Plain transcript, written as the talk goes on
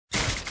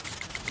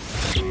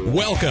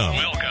Welcome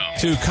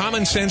to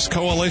Common Sense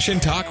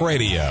Coalition Talk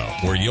Radio,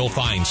 where you'll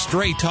find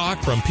straight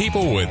talk from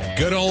people with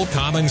good old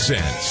common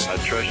sense. I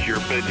trust your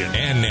opinion.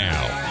 And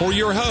now, for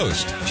your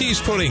host,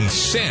 she's putting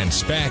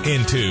sense back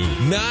into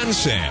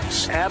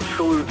nonsense.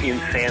 Absolute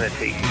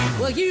insanity.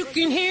 Well, you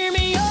can hear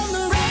me on the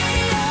radio.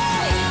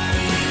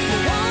 You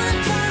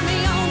wanna turn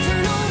me on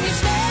me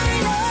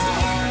stereo.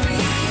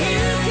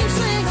 You can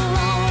sing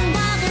along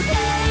while they're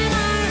playing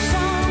our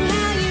song.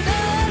 How you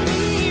done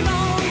me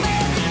wrong,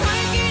 baby,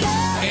 crank it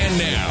up. And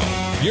now,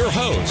 your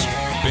host,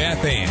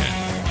 Beth Ann.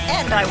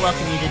 And I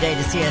welcome you today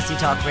to CSC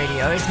Talk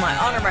Radio. It's my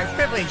honor, my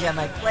privilege, and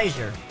my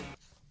pleasure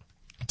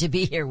to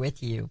be here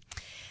with you.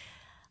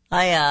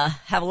 I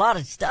have a lot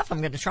of stuff I'm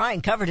going to try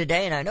and cover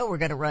today, and I know we're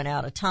going to run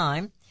out of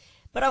time.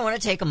 But I want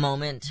to take a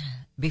moment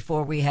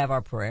before we have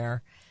our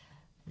prayer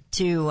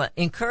to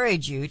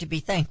encourage you to be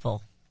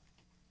thankful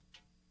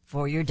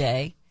for your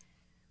day,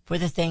 for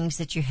the things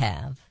that you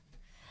have,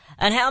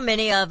 and how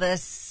many of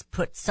us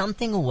put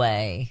something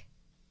away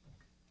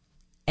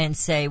and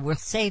say, we'll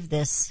save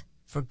this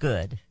for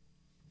good,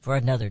 for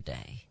another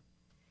day.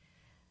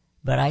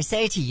 But I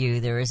say to you,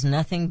 there is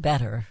nothing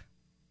better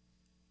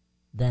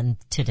than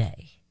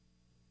today.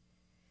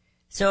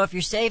 So if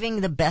you're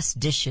saving the best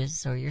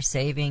dishes or you're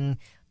saving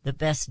the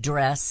best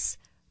dress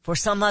for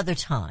some other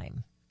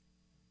time,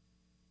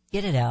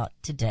 get it out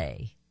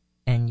today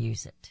and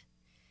use it.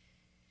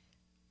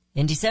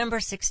 In December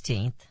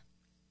 16th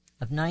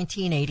of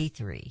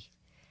 1983,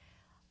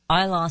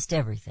 I lost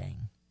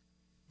everything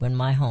when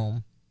my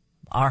home,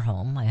 our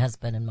home, my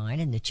husband and mine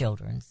and the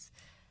children's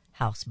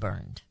house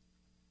burned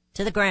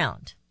to the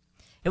ground.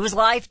 It was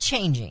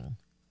life-changing.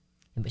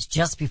 It was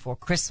just before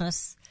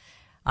Christmas.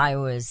 I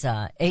was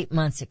 8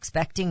 months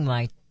expecting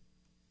my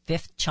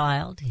fifth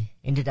child. He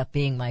ended up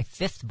being my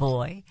fifth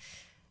boy.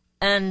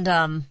 And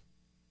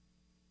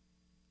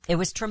it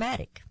was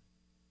traumatic.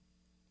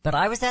 But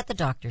I was at the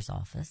doctor's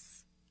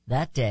office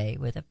that day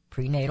with a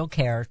prenatal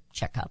care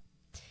checkup.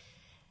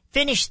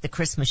 Finished the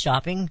Christmas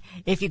shopping.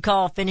 If you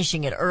call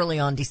finishing it early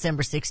on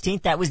December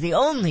 16th, that was the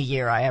only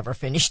year I ever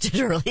finished it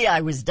early.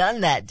 I was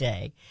done that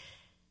day.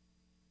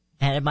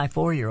 I had my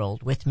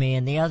 4-year-old with me,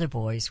 and the other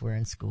boys were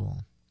in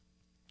school.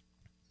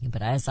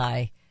 But as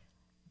I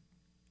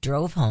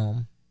drove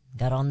home,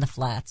 got on the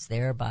flats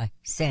there by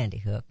Sandy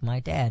Hook,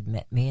 my dad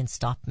met me and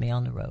stopped me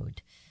on the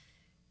road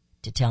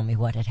to tell me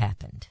what had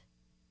happened.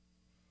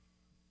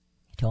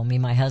 He told me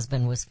my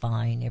husband was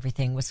fine,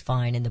 everything was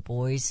fine, and the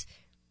boys,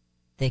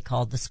 they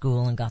called the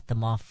school and got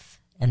them off,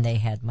 and they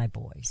had my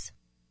boys.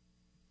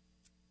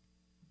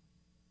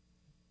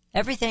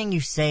 Everything you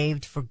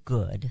saved for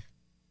good.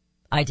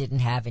 I didn't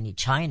have any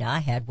china. I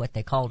had what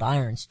they called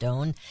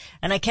ironstone,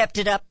 and I kept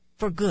it up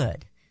for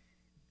good.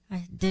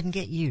 I didn't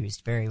get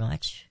used very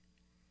much.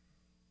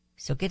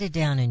 So get it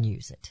down and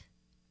use it,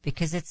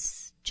 because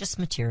it's just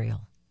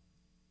material.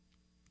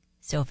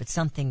 So if it's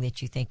something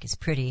that you think is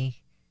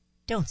pretty,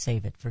 don't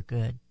save it for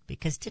good,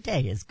 because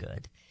today is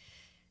good.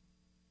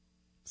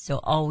 So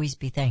always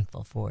be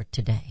thankful for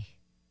today.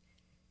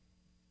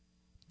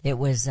 It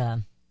was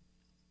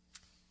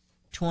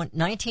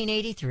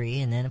 1983,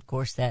 and then, of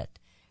course, that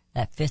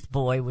fifth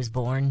boy was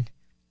born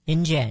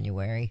in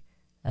January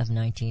of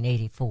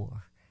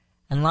 1984.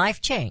 And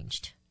life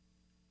changed.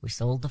 We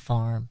sold the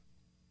farm.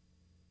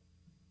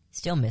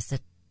 Still miss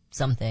it.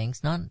 Some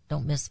things.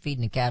 Don't miss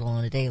feeding the cattle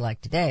on a day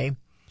like today.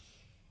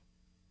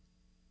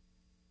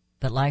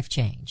 But life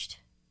changed.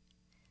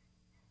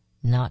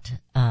 Not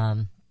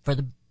for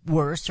the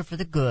worse or for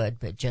the good,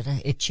 but just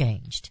it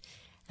changed.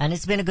 And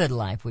it's been a good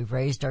life. We've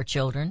raised our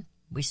children.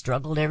 We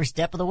struggled every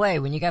step of the way.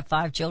 When you got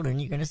 5 children,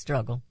 you're going to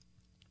struggle.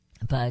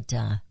 But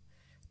the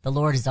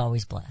Lord is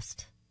always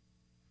blessed.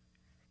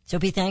 So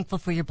be thankful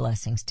for your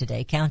blessings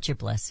today. Count your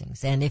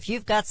blessings. And if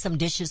you've got some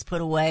dishes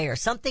put away or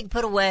something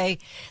put away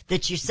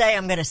that you say,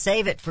 I'm going to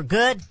save it for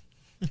good,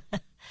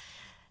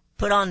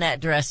 put on that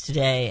dress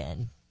today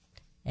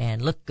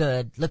and look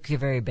good, look your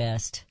very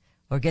best,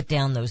 or get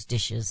down those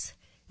dishes.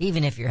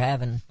 Even if you're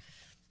having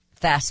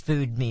fast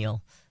food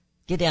meal,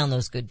 get down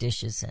those good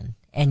dishes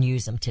and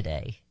use them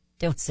today.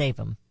 Don't save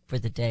them for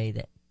the day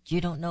that you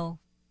don't know.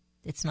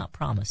 It's not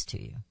promised to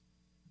you.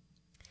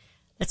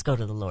 Let's go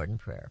to the Lord in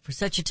prayer. For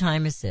such a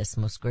time as this,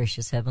 most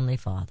gracious Heavenly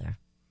Father,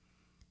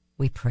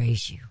 we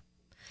praise you.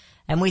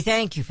 And we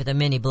thank you for the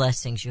many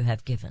blessings you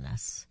have given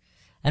us.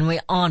 And we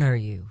honor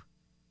you.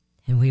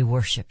 And we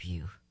worship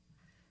you.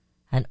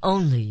 And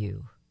only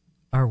you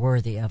are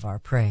worthy of our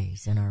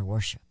praise and our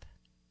worship.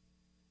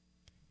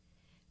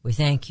 We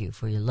thank you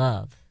for your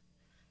love,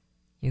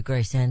 your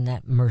grace, and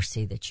that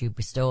mercy that you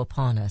bestow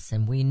upon us,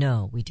 and we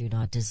know we do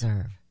not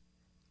deserve.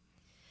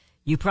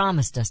 You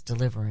promised us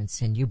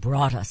deliverance, and you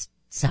brought us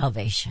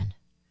salvation.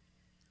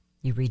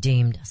 You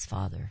redeemed us,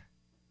 Father,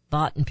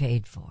 bought and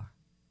paid for.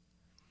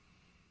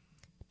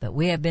 But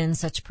we have been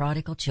such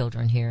prodigal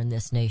children here in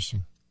this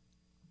nation.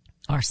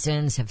 Our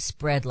sins have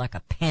spread like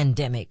a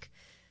pandemic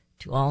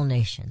to all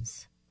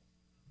nations.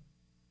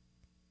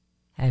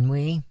 And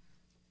we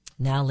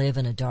now live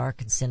in a dark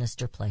and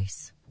sinister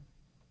place.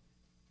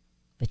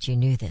 But you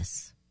knew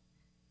this.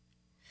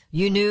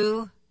 You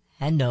knew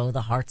and know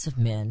the hearts of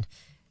men,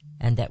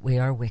 and that we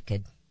are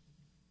wicked.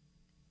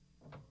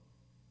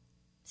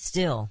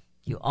 Still,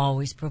 you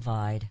always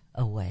provide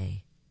a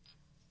way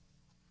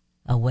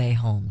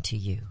home to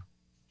you,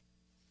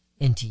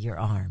 into your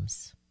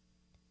arms.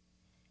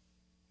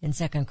 In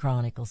 2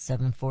 Chronicles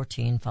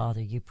 7:14,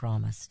 Father, you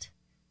promised,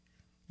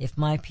 if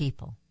my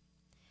people,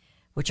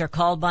 which are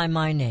called by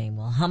my name,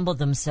 will humble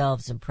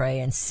themselves and pray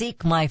and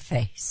seek my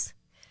face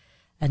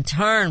and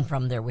turn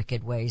from their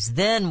wicked ways,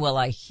 then will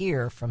I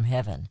hear from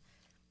heaven,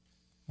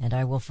 and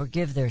I will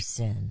forgive their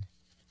sin,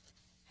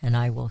 and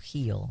I will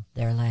heal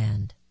their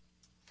land.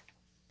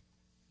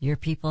 Your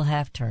people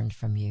have turned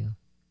from you.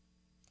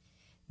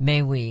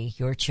 May we,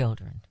 your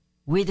children,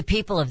 we the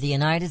people of the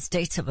United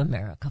States of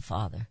America,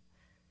 Father,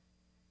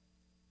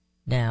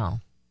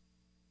 now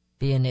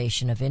be a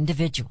nation of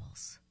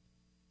individuals,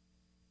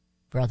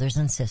 brothers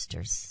and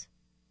sisters,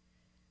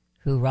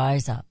 who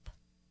rise up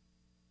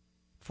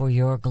for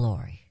your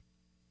glory.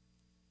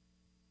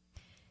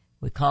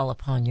 We call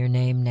upon your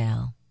name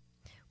now.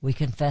 We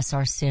confess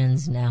our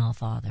sins now,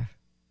 Father.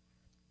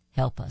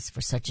 Help us for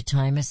such a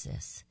time as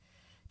this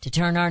to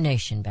turn our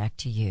nation back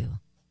to you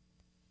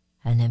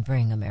and then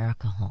bring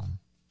America home.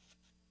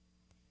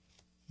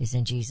 It's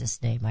in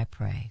Jesus' name I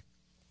pray.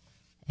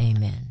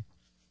 Amen.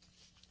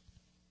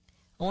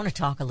 I want to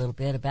talk a little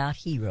bit about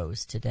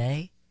heroes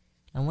today.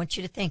 I want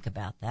you to think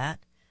about that.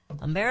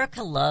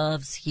 America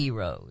loves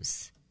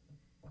heroes.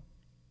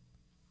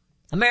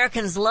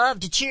 Americans love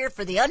to cheer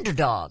for the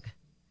underdog.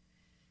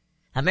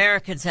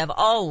 Americans have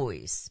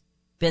always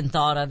been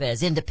thought of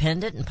as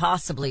independent and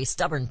possibly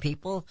stubborn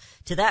people.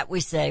 To that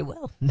we say,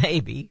 well,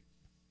 maybe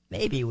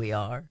we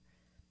are.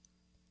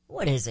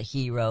 What is a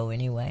hero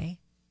anyway?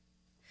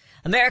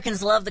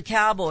 Americans love the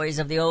cowboys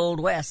of the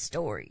Old West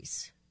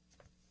stories.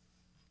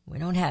 We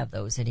don't have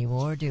those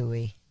anymore, do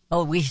we?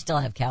 Oh, we still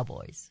have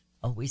cowboys.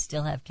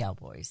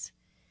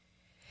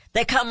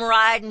 They come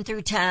riding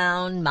through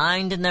town,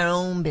 minding their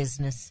own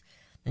business,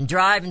 and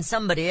driving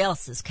somebody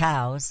else's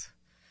cows,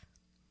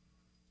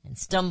 and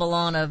stumble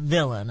on a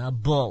villain, a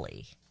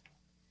bully.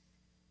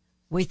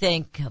 We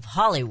think of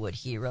Hollywood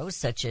heroes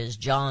such as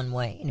John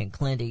Wayne and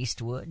Clint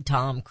Eastwood,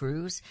 Tom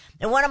Cruise,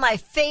 and one of my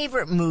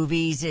favorite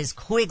movies is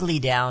Quigley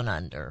Down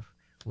Under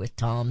with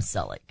Tom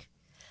Selleck.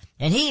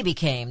 And he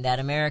became that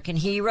American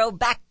hero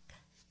back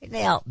in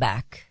the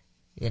outback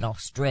in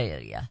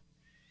Australia.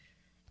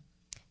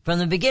 From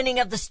the beginning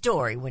of the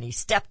story, when he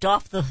stepped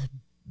off the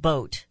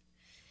boat,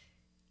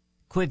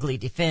 Quigley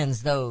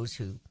defends those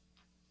who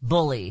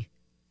bully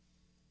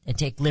and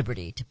take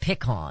liberty to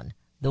pick on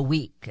the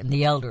weak and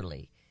the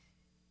elderly.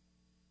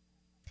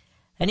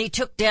 And he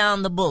took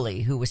down the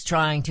bully who was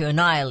trying to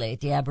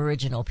annihilate the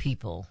Aboriginal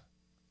people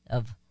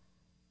of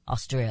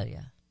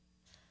Australia.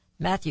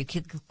 Matthew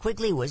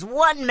Quigley was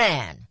one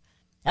man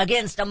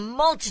against a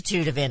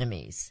multitude of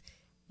enemies,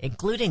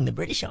 including the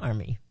British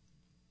Army.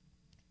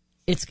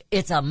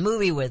 It's a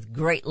movie with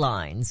great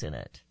lines in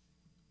it.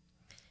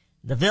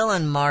 The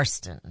villain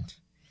Marston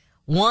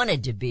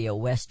wanted to be a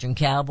Western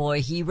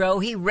cowboy hero.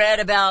 He read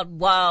about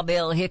Wild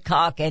Bill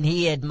Hickok and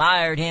he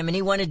admired him and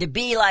he wanted to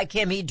be like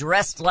him. He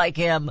dressed like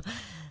him.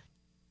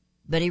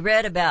 But he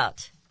read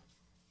about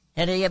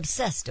and he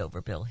obsessed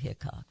over Bill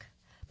Hickok.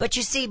 But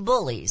you see,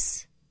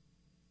 bullies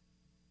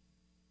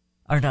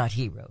are not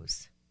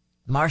heroes.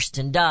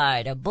 Marston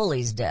died a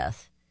bully's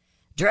death,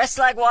 dressed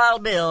like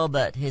Wild Bill,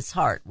 but his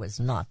heart was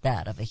not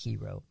that of a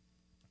hero.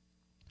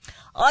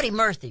 Audie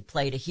Murphy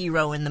played a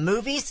hero in the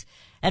movies,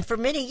 and for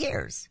many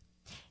years.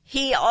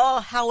 He,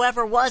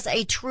 however, was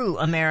a true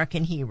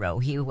American hero.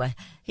 He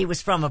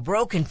was from a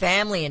broken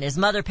family, and his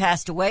mother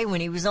passed away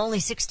when he was only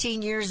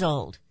 16 years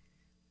old.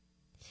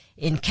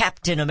 In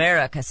Captain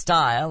America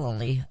style,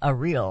 only a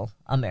real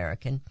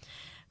American,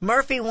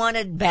 Murphy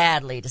wanted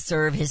badly to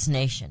serve his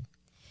nation.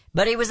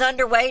 But he was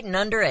underweight and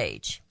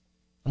underage.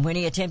 And when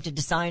he attempted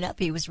to sign up,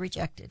 he was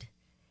rejected.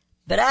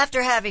 But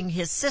after having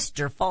his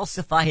sister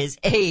falsify his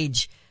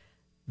age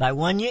by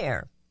 1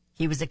 year,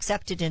 he was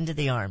accepted into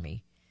the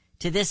Army.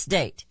 To this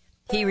date,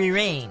 he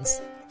remains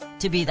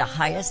to be the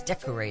highest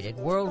decorated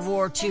World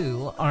War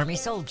II Army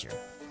soldier.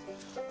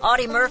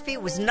 Audie Murphy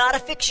was not a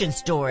fiction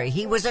story.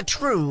 He was a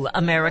true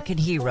American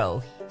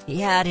hero.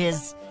 He had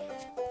his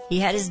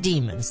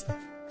demons.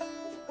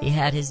 He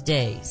had his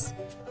days.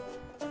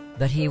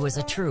 But he was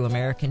a true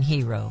American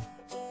hero.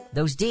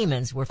 Those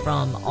demons were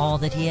from all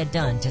that he had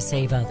done to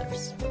save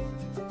others,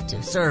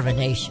 to serve a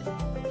nation.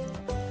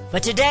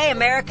 But today,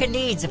 America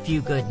needs a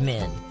few good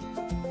men.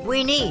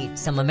 We need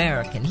some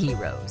American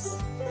heroes.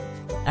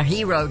 A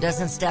hero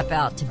doesn't step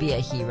out to be a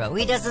hero.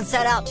 He doesn't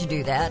set out to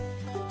do that.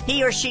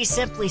 He or she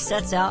simply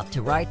sets out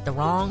to right the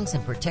wrongs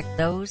and protect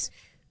those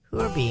who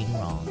are being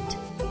wronged.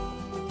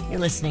 You're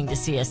listening to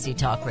CSC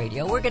Talk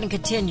Radio. We're going to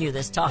continue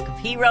this talk of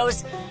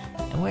heroes,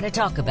 and we're going to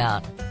talk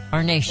about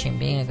our nation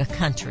being a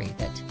country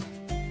that,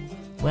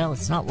 well,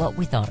 it's not what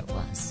we thought it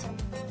was.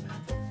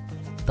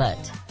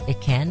 But it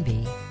can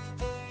be.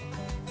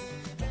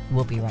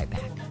 We'll be right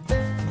back.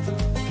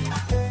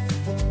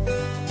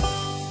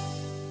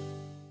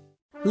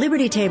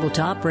 Liberty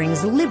Tabletop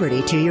brings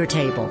liberty to your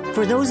table.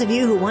 For those of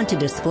you who want to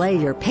display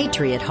your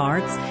patriot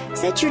hearts,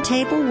 set your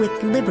table with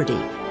Liberty,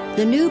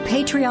 the new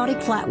patriotic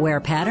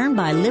flatware pattern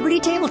by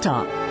Liberty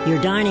Tabletop.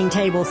 Your dining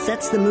table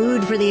sets the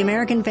mood for the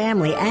American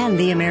family and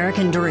the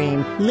American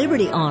dream.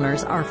 Liberty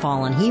honors our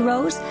fallen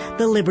heroes,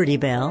 the Liberty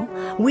Bell,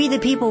 We the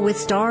People with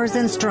Stars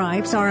and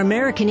Stripes, our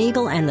American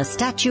Eagle, and the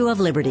Statue of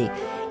Liberty.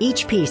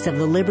 Each piece of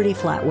the Liberty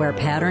flatware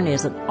pattern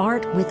is an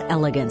art with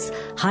elegance,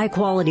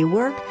 high-quality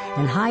work,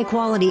 and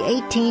high-quality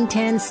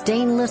 1810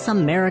 stainless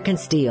American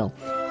steel.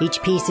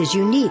 Each piece is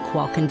unique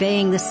while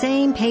conveying the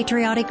same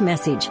patriotic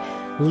message,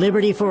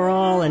 liberty for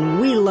all, and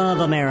we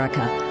love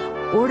America.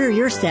 Order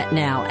your set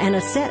now and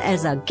a set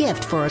as a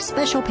gift for a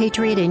special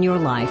patriot in your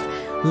life.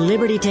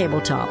 Liberty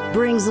Tabletop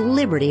brings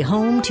liberty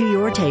home to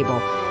your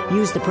table.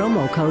 Use the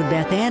promo code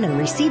Beth Ann and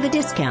receive a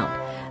discount.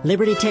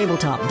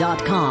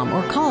 LibertyTabletop.com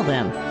or call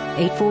them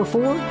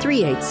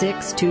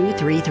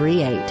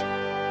 844-386-2338.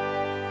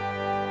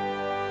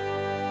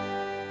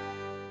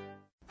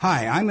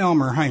 Hi, I'm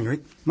Elmer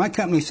Heinrich. My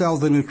company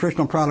sells a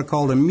nutritional product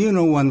called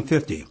Immuno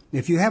 150.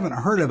 If you haven't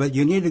heard of it,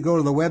 you need to go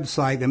to the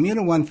website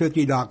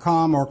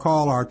immuno150.com or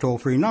call our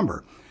toll-free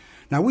number.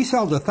 Now, we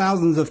sell to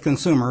thousands of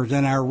consumers,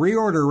 and our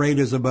reorder rate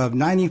is above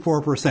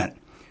 94%.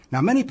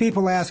 Now, many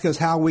people ask us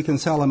how we can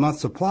sell a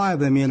month's supply of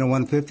Immuno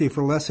 150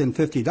 for less than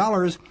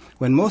 $50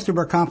 when most of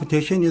our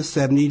competition is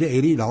 $70 to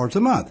 $80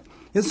 a month.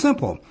 It's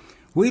simple.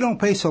 We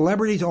don't pay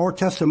celebrities or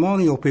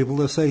testimonial people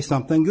to say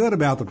something good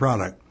about the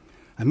product.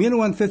 Immuno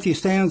 150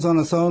 stands on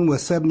its own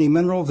with 70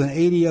 minerals and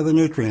 80 other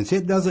nutrients.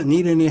 It doesn't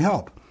need any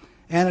help,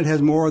 and it has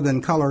more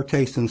than color,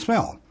 taste, and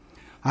smell.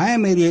 I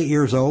am 88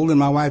 years old, and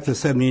my wife is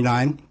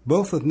 79,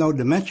 both with no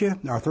dementia,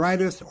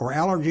 arthritis, or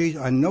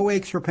allergies, and no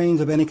aches or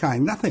pains of any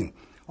kind. Nothing.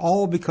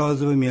 All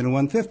because of Immuno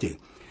 150.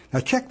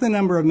 Now check the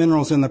number of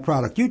minerals in the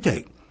product you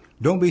take.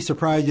 Don't be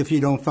surprised if you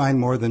don't find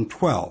more than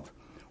 12.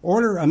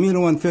 Order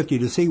Immuno 150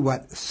 to see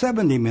what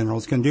 70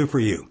 minerals can do for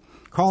you.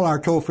 Call our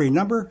toll-free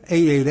number,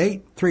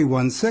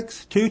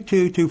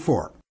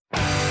 888-316-2224.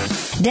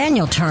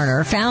 Daniel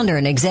Turner, founder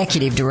and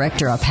executive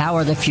director of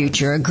Power the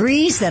Future,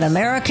 agrees that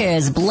America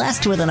is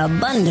blessed with an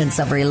abundance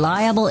of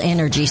reliable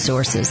energy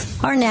sources.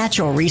 Our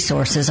natural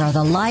resources are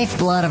the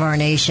lifeblood of our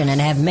nation and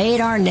have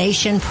made our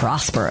nation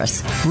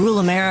prosperous. Rural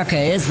America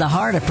is the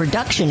heart of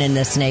production in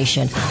this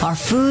nation. Our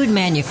food,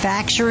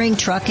 manufacturing,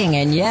 trucking,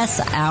 and yes,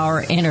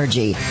 our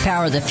energy.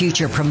 Power the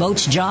Future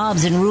promotes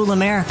jobs in rural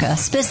America,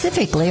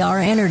 specifically our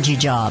energy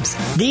jobs.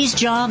 These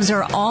jobs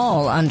are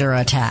all under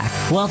attack.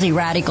 Wealthy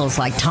radicals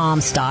like Tom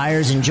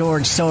Steyer and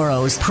George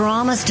Soros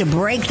promise to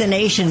break the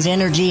nation's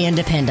energy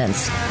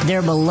independence.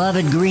 Their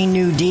beloved Green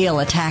New Deal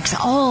attacks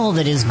all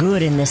that is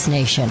good in this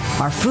nation.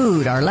 Our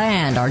food, our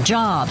land, our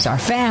jobs, our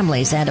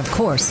families, and of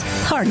course,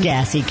 our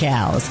gassy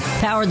cows.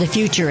 Power the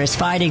Future is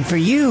fighting for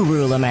you,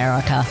 rural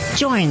America.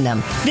 Join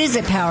them.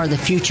 Visit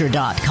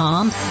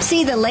PowerTheFuture.com.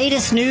 See the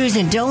latest news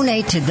and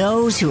donate to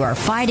those who are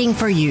fighting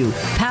for you.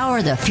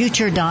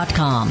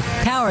 PowerTheFuture.com.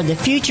 Power the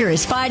Future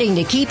is fighting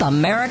to keep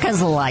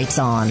America's lights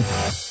on.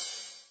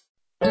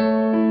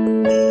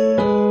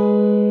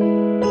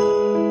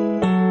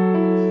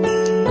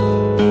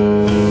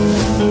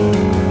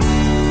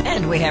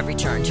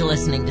 Returned. You're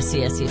listening to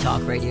CSC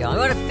Talk Radio. I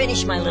want to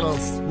finish my little,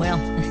 well,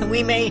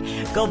 we may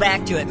go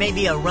back to it,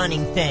 maybe a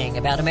running thing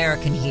about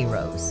American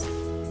heroes.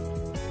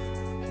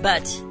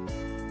 But,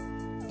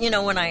 you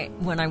know, when I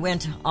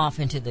went off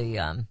into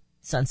the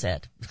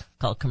sunset,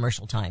 called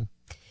commercial time,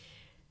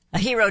 a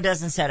hero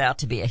doesn't set out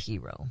to be a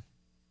hero.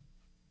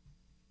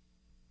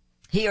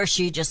 He or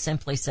she just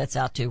simply sets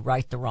out to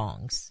right the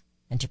wrongs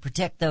and to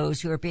protect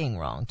those who are being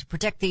wronged, to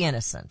protect the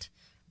innocent,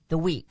 the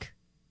weak.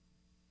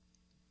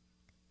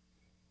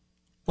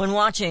 When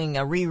watching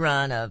a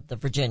rerun of The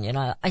Virginian,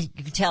 you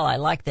can tell I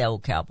like the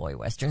old cowboy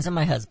westerns, and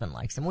my husband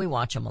likes them. We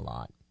watch them a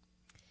lot.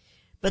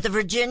 But The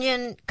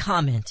Virginian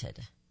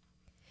commented,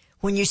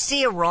 when you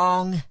see a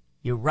wrong,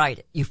 you right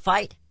it. You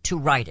fight to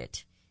right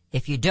it.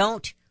 If you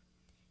don't,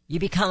 you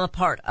become a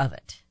part of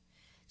it.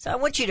 So I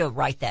want you to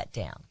write that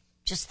down.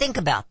 Just think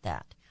about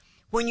that.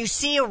 When you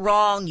see a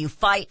wrong, you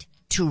fight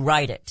to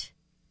right it.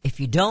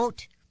 If you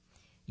don't,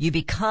 you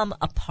become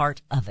a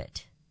part of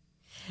it.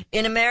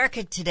 In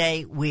America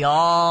today, we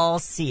all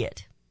see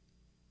it.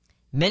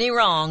 Many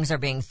wrongs are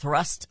being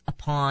thrust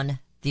upon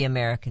the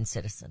American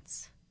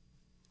citizens.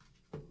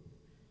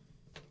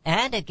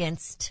 And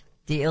against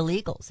the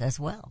illegals as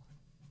well.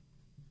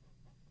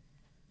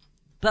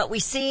 But we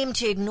seem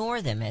to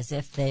ignore them as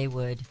if they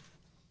would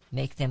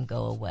make them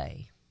go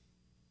away.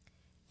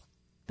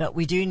 But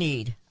we do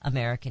need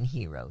American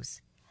heroes.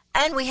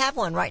 And we have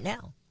one right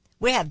now.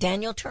 We have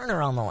Daniel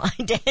Turner on the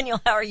line. Daniel,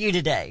 how are you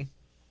today?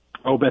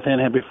 Oh, Beth Ann,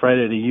 happy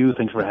Friday to you.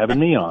 Thanks for having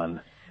me on.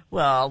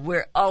 Well,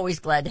 we're always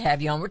glad to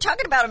have you on. We're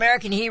talking about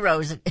American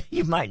heroes.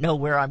 You might know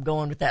where I'm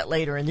going with that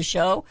later in the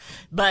show.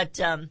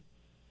 But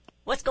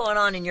what's going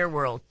on in your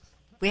world?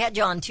 We had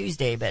you on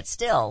Tuesday, but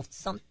still,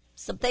 some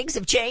things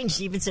have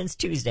changed even since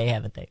Tuesday,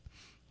 haven't they?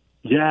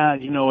 Yeah,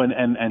 you know,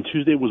 and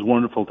Tuesday was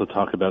wonderful to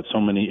talk about so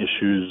many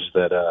issues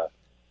that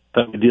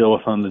we deal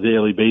with on a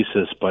daily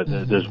basis. But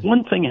there's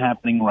one thing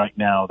happening right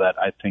now that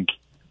I think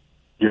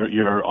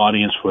your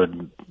audience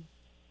would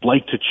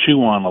like to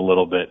chew on a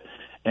little bit,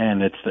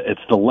 and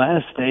it's the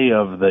last day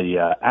of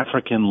the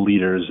African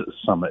Leaders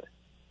Summit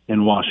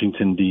in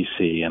Washington,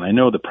 D.C. And I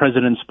know the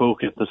president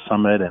spoke at the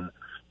summit, and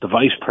the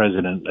vice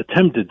president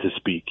attempted to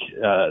speak.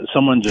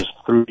 Someone just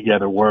threw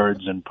together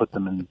words and put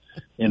them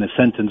in a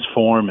sentence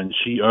form, and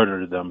she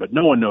uttered them, but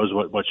no one knows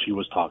what she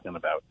was talking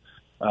about.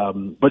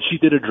 But she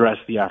did address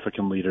the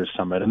African Leaders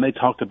Summit, and they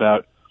talked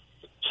about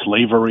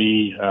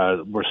slavery.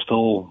 We're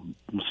still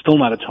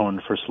not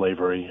atoned for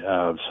slavery.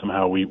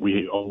 Somehow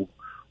we owe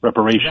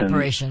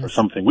reparations for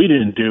something we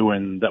didn't do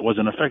and that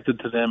wasn't affected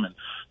to them. And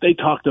they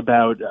talked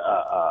about,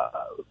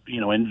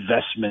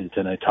 investment,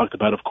 and they talked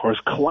about, of course,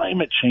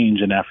 climate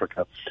change in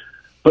Africa.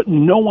 But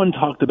no one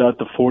talked about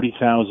the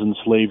 40,000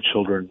 slave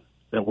children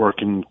that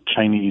work in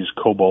Chinese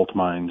cobalt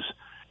mines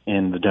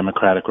in the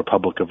Democratic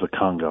Republic of the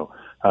Congo.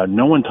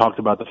 No one talked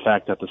about the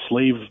fact that the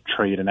slave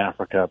trade in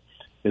Africa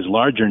is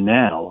larger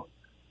now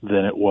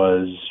than it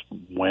was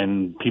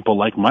when people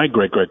like my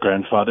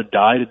great-great-grandfather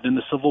died in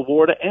the Civil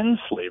War to end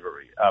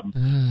slavery.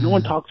 No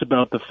one talks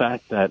about the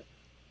fact that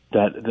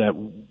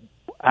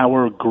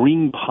our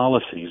green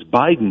policies,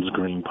 Biden's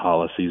green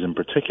policies in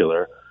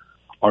particular,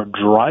 are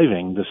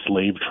driving the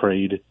slave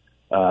trade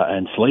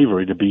and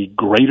slavery to be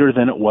greater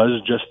than it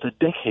was just a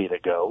decade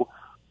ago,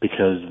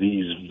 because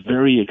these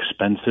very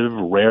expensive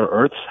rare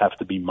earths have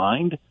to be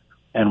mined,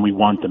 and we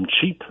want them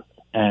cheap,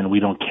 and we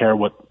don't care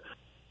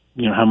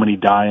how many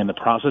die in the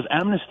process.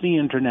 Amnesty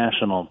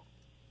International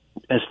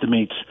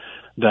estimates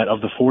that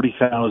of the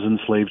 40,000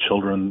 slave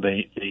children,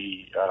 they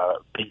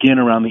begin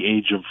around the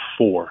age of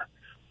 4.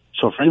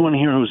 So for anyone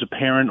here who's a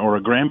parent or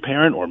a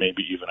grandparent or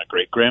maybe even a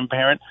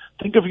great-grandparent,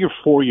 think of your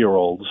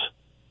 4-year-olds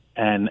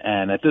and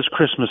at this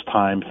Christmas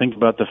time, think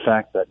about the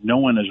fact that no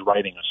one is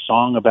writing a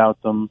song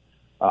about them.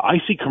 I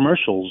see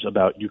commercials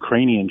about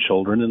Ukrainian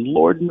children, and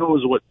Lord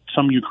knows what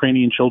some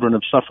Ukrainian children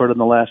have suffered in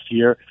the last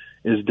year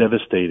is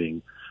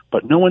devastating.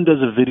 But no one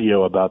does a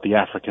video about the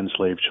African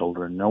slave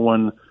children. No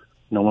one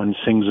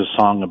sings a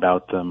song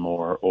about them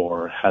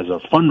or has a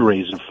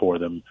fundraiser for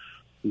them.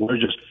 We're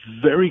just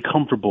very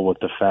comfortable with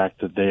the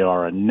fact that they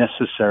are a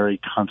necessary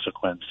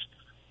consequence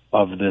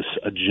of this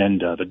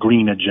agenda, the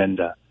green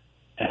agenda.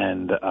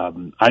 And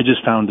I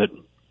just found it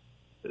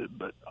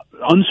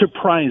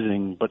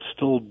unsurprising, but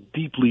still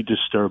deeply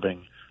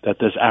disturbing that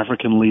this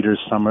African Leaders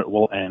Summit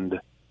will end,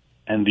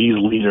 and these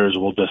leaders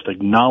will just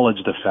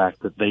acknowledge the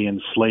fact that they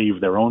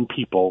enslave their own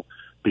people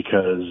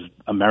because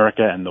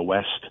America and the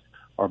West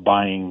are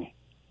buying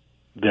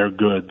their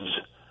goods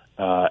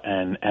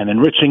and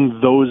enriching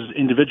those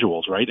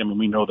individuals, right? I mean,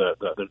 we know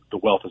the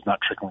wealth is not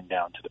trickling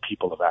down to the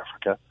people of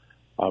Africa.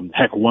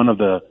 Heck, one of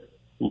the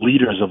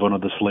leaders of one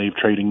of the slave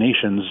trading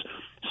nations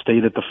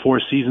stayed at the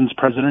Four Seasons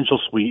presidential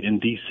suite in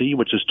D.C.,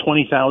 which is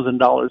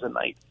 $20,000 a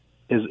night.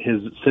 His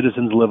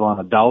citizens live on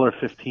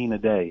 $1.15 a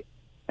day,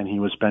 and he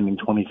was spending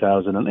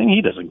 $20,000, and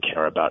he doesn't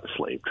care about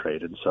slave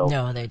trade. And so,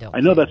 no, they don't.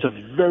 I know that's a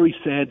very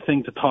sad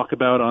thing to talk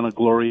about on a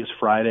glorious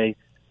Friday,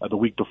 the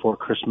week before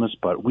Christmas,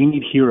 but we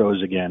need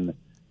heroes again.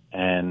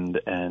 And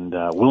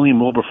William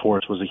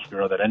Wilberforce was a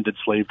hero that ended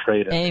slave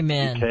trade in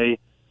the UK,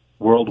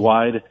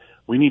 worldwide.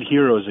 We need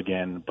heroes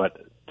again,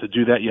 but to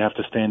do that, you have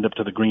to stand up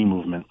to the green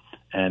movement.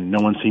 And no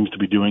one seems to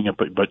be doing it,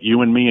 but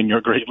you and me and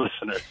your great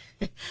listeners.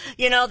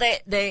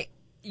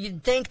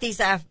 You'd think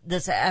this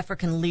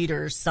African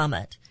Leaders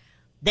Summit,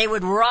 they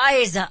would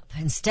rise up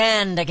and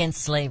stand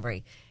against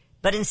slavery.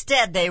 But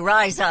instead, they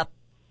rise up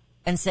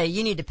and say,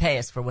 you need to pay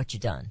us for what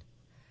you've done.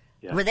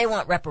 Yeah. Where they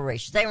want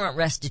reparations. They want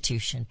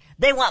restitution.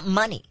 They want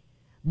money.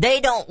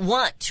 They don't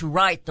want to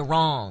right the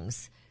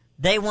wrongs.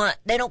 They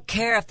don't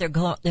care if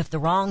if the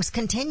wrongs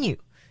continue.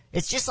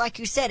 It's just like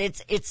you said,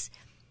 it's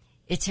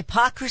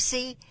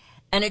hypocrisy.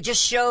 And it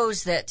just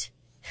shows that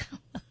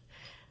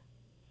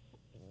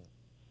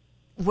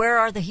where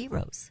are the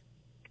heroes?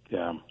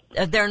 Yeah.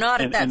 They're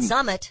not at that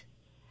summit,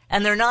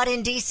 and they're not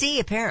in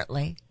D.C.,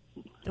 apparently.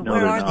 No,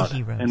 where are not. the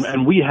heroes?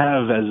 And we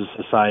have, as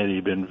a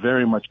society, been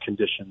very much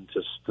conditioned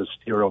to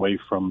steer away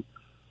from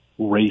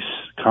race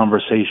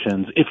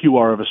conversations if you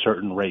are of a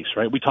certain race,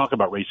 right? We talk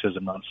about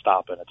racism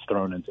nonstop, and it's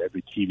thrown into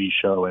every TV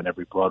show and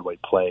every Broadway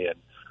play.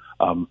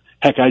 And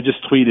heck, I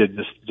just tweeted,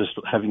 just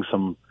having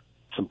some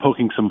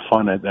poking some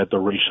fun at the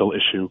racial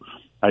issue.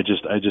 I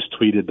just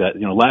tweeted that,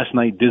 last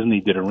night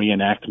Disney did a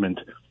reenactment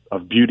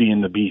of Beauty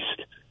and the Beast,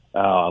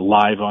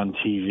 live on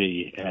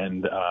TV.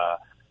 And,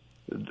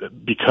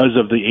 because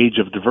of the age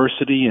of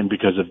diversity and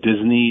because of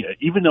Disney,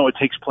 even though it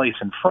takes place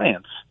in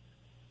France,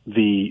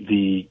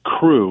 the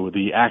crew,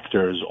 the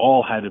actors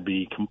all had to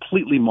be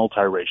completely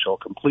multiracial,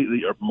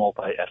 completely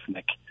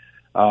multi-ethnic,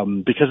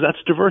 because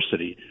that's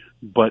diversity.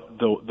 But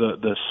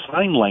the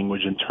sign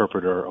language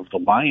interpreter of The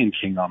Lion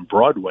King on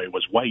Broadway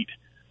was white,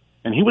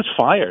 and he was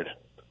fired.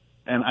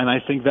 And I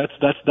think that's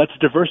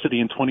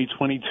diversity in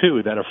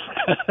 2022. That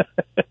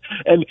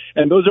and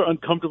those are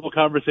uncomfortable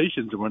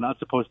conversations, and we're not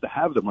supposed to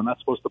have them. We're not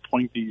supposed to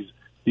point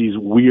these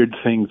weird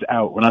things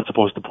out. We're not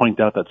supposed to point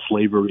out that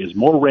slavery is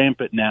more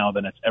rampant now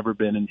than it's ever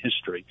been in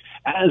history,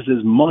 as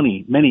is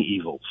many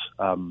evils,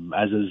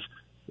 as is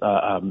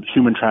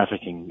human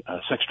trafficking,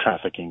 sex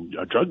trafficking,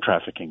 drug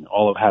trafficking,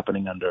 all of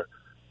happening under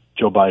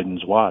Joe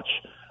Biden's watch.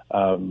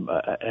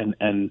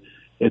 And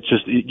it's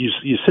just,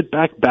 you sit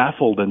back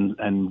baffled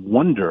and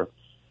wonder,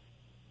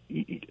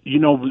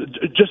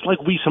 just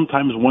like we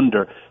sometimes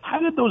wonder, how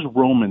did those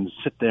Romans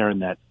sit there in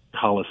that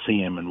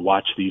Colosseum and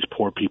watch these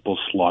poor people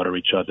slaughter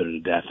each other to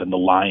death and the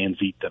lions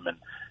eat them? And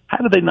how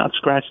did they not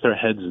scratch their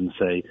heads and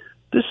say,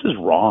 this is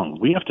wrong.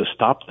 We have to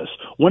stop this.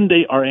 One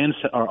day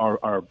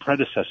our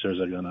predecessors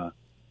are going to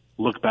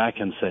look back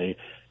and say,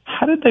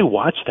 how did they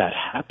watch that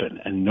happen?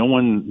 And no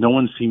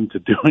one seemed to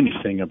do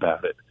anything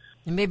about it.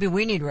 And maybe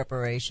we need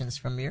reparations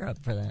from Europe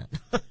for that.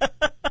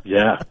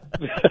 Yeah.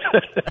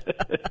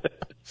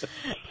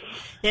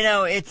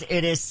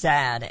 It is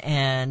sad,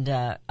 and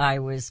I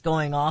was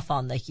going off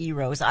on the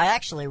heroes. I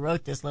actually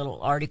wrote this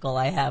little article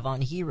I have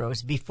on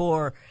heroes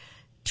before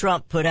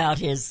Trump put out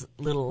his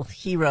little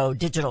hero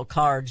digital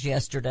cards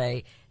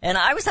yesterday, and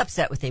I was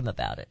upset with him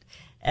about it.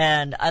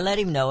 And I let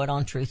him know it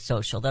on Truth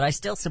Social that I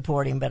still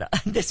support him, but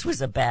this was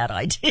a bad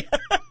idea.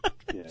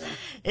 Yeah.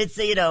 It's,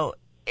 I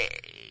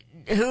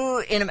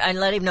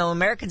let him know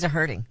Americans are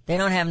hurting. They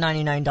don't have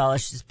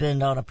 $99 to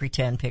spend on a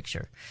pretend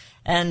picture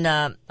and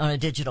on a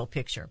digital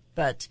picture.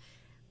 But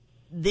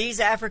these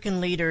African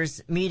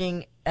leaders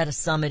meeting at a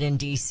summit in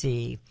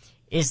D.C.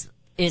 is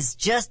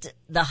just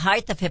the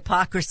height of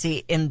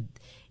hypocrisy in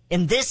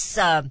this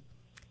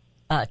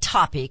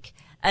topic,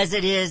 as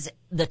it is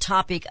the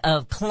topic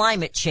of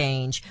climate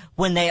change,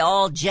 when they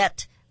all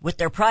jet with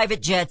their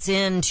private jets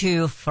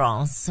into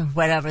France,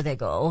 wherever they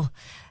go,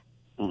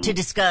 to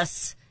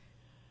discuss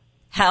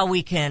how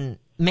we can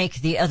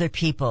make the other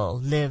people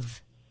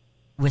live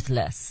with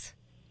less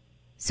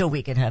so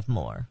we can have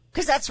more.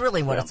 Because that's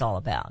really what it's all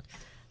about.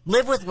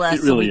 Live with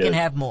less so we can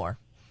have more.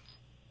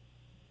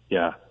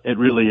 Yeah, it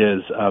really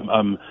is.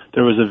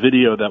 There was a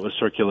video that was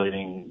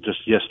circulating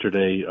just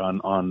yesterday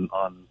on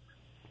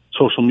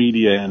social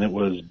media, and it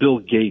was Bill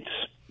Gates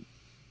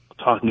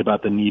talking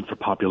about the need for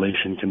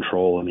population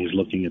control, and he's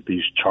looking at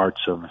these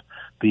charts of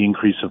the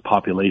increase of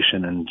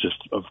population, and just,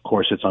 of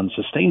course, it's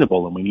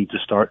unsustainable, and we need to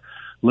start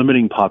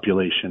limiting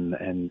population,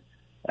 and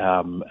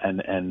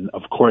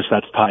of course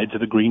that's tied to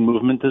the green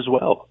movement as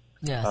well.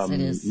 Yes, it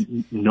is.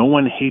 No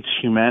one hates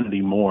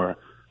humanity more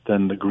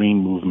than the green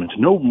movement.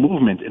 No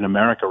movement in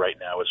America right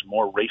now is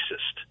more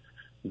racist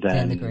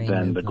than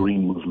the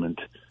green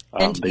movement.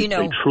 And,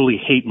 they truly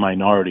hate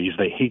minorities.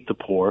 They hate the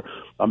poor,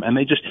 and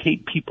they just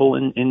hate people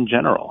in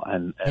general.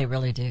 And they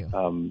really do.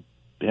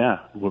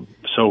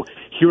 So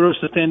heroes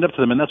to stand up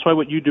to them, and that's why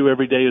what you do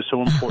every day is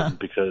so important,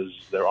 because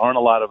there aren't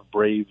a lot of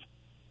brave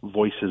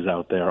voices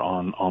out there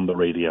on the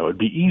radio. It'd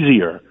be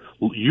easier.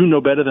 You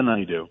know better than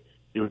I do.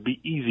 It would be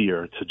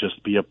easier to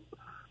just be a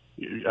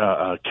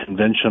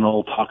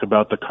conventional, talk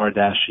about the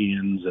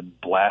Kardashians and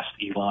blast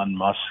Elon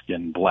Musk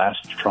and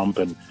blast Trump,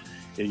 and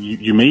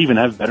you may even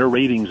have better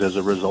ratings as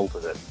a result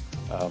of it.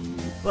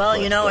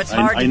 It's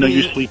hard. I know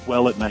you sleep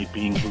well at night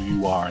being who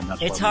you are, and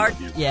that's it's why hard.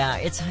 We love you. Yeah,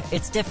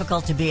 it's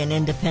difficult to be an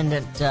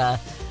independent,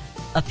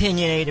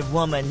 opinionated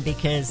woman,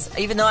 because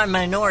even though I'm a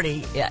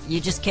minority, you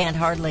just can't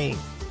hardly.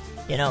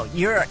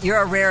 You're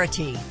a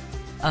rarity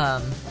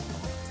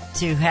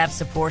to have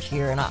support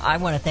here, and I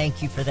want to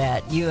thank you for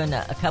that. You and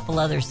a couple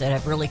others that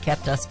have really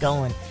kept us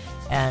going,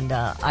 and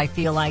I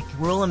feel like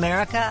rural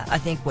America. I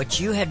think what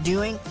you have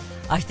doing.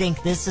 I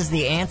think this is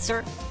the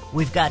answer.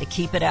 We've got to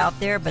keep it out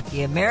there. But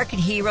the American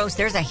heroes,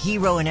 there's a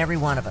hero in every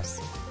one of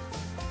us.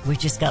 We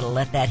just got to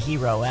let that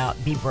hero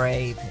out, be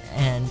brave,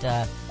 and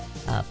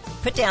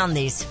put down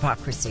these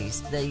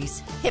hypocrisies, these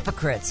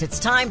hypocrites. It's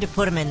time to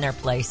put them in their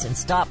place and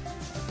stop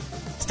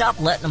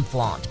letting them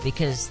flaunt,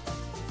 because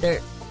they're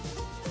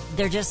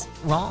just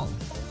wrong.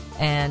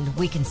 And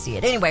we can see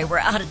it. Anyway, we're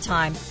out of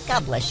time.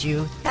 God bless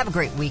you. Have a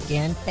great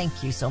weekend.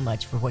 Thank you so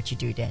much for what you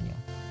do, Daniel.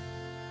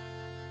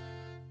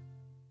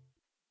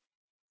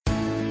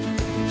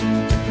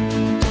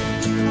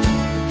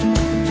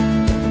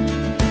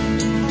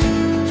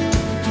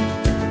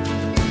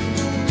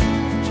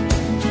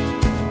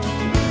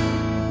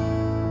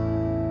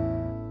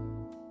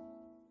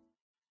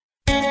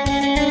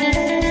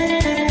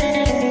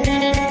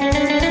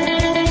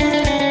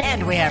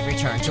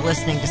 You're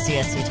listening to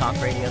CSC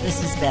Talk Radio.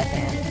 This is Beth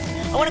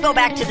Ann. I want to go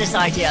back to this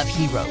idea of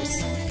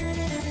heroes.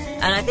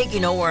 And I think you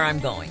know where I'm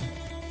going.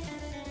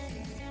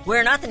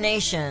 We're not the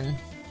nation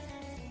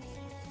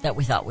that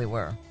we thought we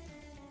were.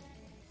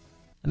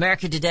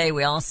 America today,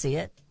 we all see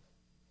it.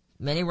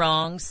 Many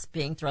wrongs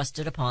being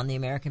thrusted upon the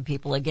American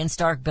people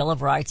against our Bill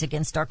of Rights,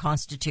 against our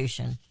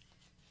Constitution,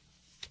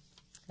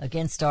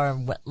 against our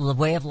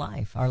way of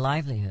life, our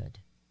livelihood.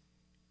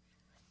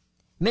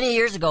 Many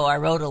years ago, I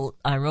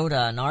wrote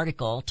an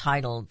article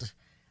titled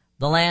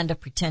the land of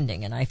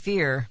pretending. And I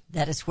fear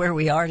that is where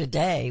we are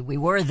today. We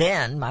were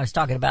then. I was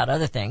talking about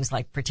other things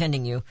like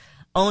pretending you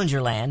owned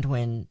your land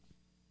when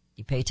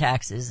you pay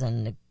taxes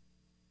and the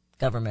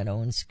government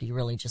owns. You're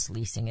really just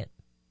leasing it.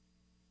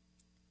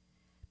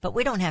 But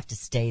we don't have to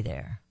stay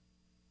there.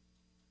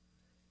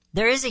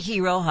 There is a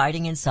hero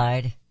hiding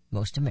inside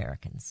most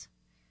Americans.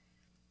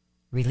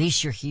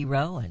 Release your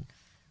hero and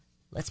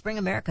let's bring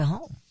America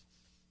home.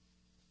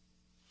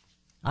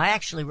 I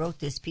actually wrote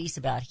this piece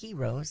about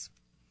heroes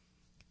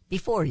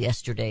before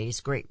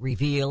yesterday's great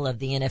reveal of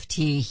the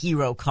NFT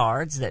hero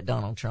cards that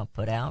Donald Trump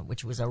put out,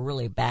 which was a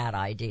really bad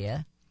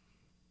idea.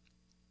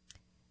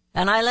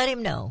 And I let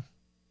him know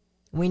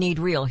we need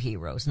real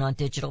heroes, not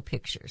digital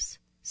pictures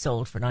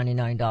sold for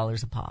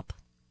 $99 a pop.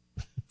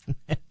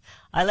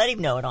 I let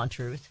him know it on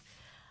Truth.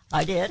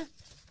 I did.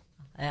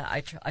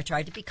 I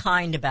tried to be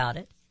kind about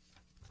it.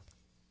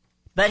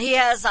 But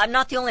I'm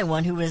not the only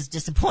one who was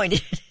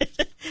disappointed.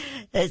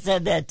 It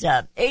said that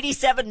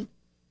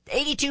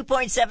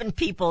 82.7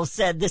 people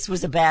said this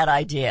was a bad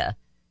idea,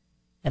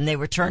 and they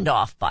were turned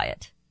off by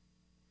it.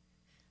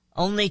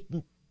 Only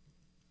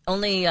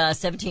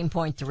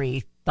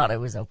 17.3 thought it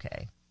was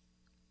okay.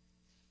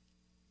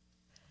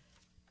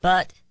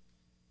 But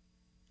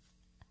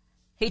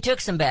he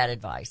took some bad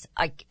advice.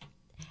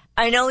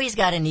 I know he's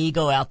got an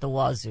ego out the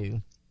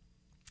wazoo,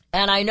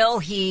 and I know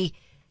he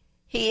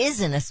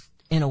is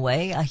in a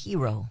way a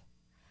hero.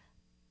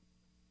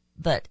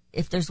 But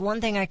if there's one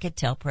thing I could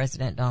tell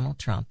President Donald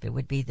Trump, it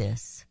would be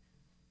this.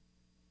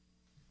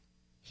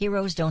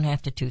 Heroes don't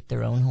have to toot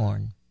their own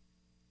horn.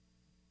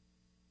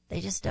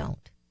 They just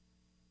don't.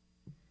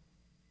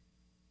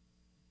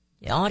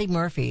 Audie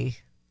Murphy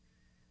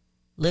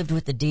lived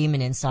with the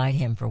demon inside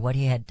him for what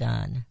he had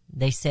done.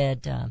 They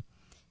said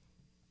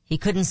he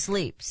couldn't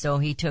sleep, so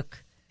he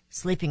took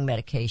sleeping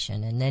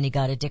medication, and then he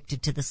got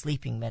addicted to the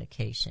sleeping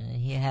medication,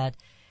 and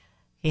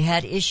he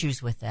had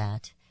issues with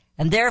that.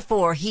 And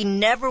therefore, he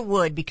never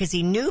would, because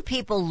he knew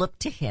people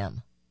looked to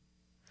him.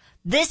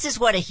 This is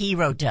what a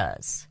hero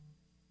does.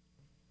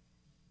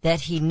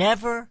 That he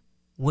never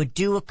would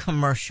do a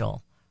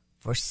commercial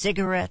for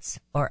cigarettes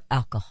or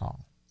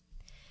alcohol.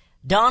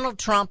 Donald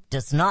Trump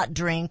does not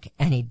drink,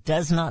 and he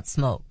does not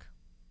smoke.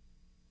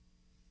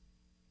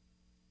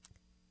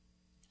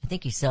 I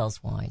think he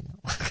sells wine.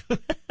 I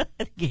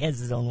think he has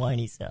his own wine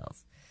he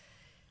sells.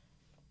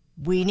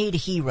 We need a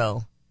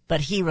hero,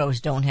 but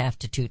heroes don't have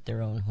to toot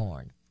their own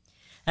horn.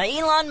 Now,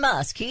 Elon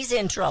Musk, he's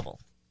in trouble.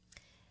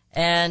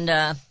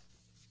 And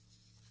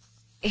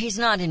he's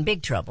not in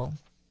big trouble,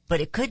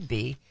 but it could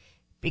be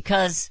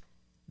because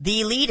the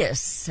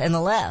elitists and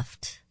the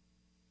left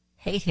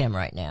hate him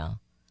right now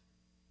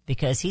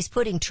because he's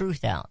putting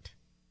truth out.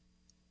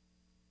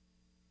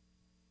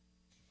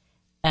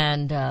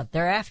 And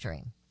they're after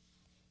him.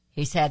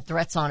 He's had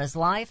threats on his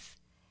life,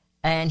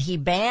 and he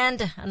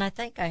banned, and I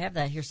think I have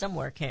that here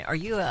somewhere. Are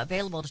you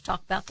available to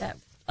talk about that,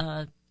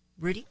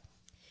 Rudy?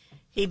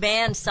 He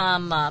banned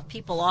some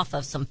people off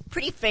of some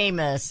pretty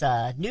famous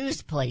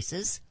news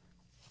places.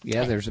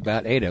 Yeah, there's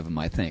about 8 of them,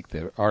 I think.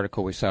 The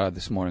article we saw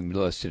this morning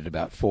listed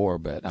about 4,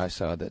 but I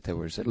saw that there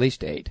was at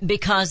least 8.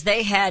 Because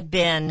they had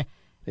been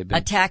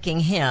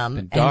attacking him.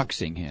 And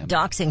doxing him.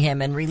 Doxing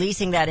him and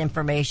releasing that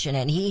information.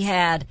 And he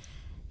had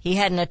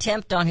an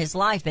attempt on his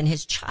life, and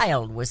his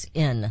child was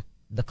in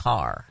the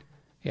car.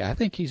 Yeah, I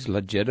think he's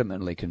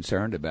legitimately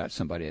concerned about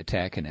somebody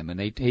attacking him. And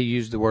he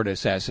used the word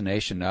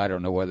assassination. I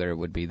don't know whether it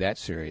would be that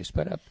serious,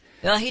 but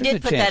well, he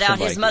did put that out.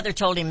 His mother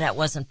told him that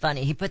wasn't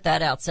funny. He put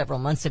that out several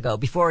months ago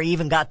before he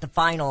even got the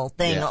final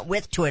thing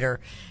with Twitter.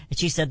 And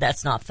she said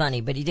that's not funny.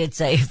 But he did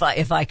say,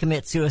 if I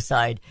commit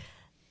suicide,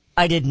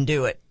 I didn't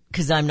do it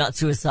because I'm not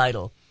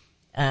suicidal.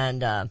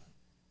 And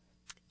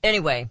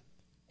anyway,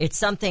 it's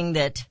something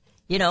that,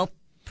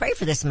 pray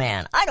for this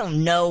man. I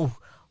don't know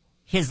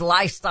his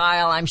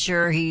lifestyle. I'm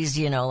sure he's,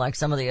 like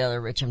some of the other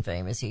rich and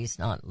famous, he's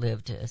not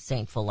lived a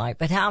saintful life.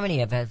 But how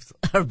many of us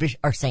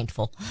are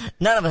saintful?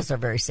 None of us are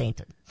very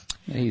sainted.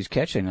 He's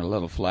catching a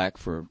little flack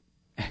for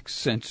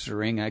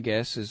censoring, I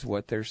guess, is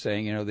what they're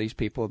saying. These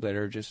people that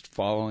are just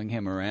following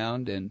him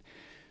around, and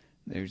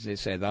they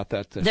say, I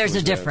thought there's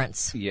a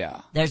difference.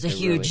 There's a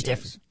huge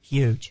difference.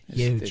 Huge.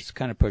 It's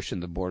kind of pushing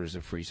the borders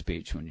of free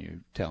speech when you're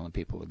telling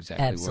people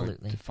exactly where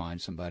to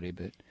find somebody,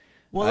 but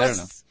I don't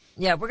know.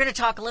 Yeah, we're going to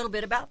talk a little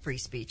bit about free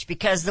speech,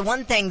 because the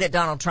one thing that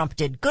Donald Trump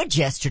did good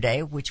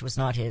yesterday, which was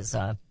not his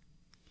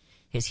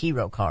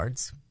hero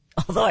cards,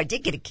 although I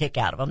did get a kick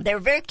out of them. They were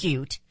very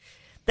cute.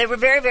 They were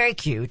very, very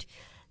cute.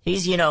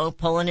 He's,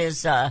 pulling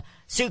his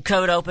suit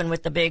coat open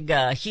with the big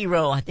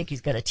hero. I think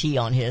he's got a T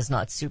on his,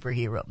 not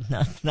superhero,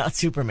 not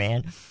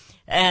Superman.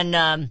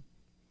 And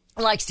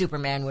like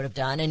Superman would have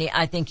done. And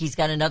I think he's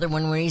got another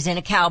one where he's in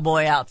a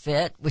cowboy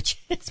outfit, which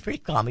is pretty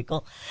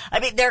comical. I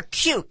mean, they're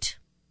cute.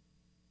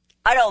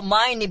 I don't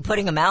mind him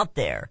putting them out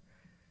there.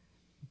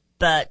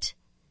 But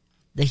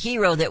the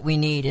hero that we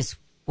need is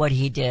what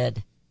he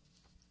did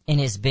in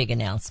his big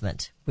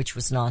announcement, which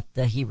was not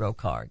the hero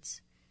cards.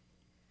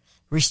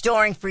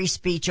 Restoring free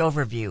speech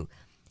overview.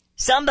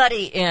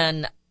 Somebody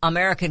in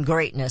American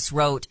Greatness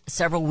wrote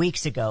several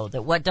weeks ago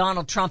that what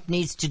Donald Trump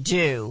needs to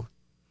do,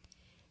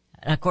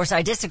 and of course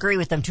I disagree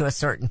with them to a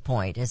certain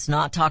point, is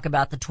not talk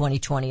about the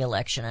 2020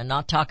 election and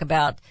not talk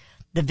about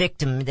the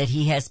victim that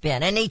he has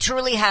been. And he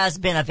truly has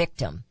been a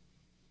victim.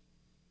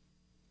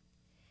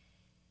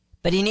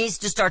 But he needs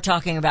to start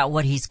talking about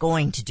what he's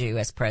going to do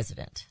as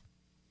president.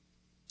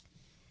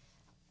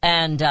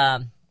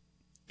 And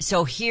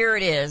so here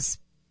it is.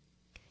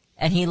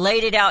 And he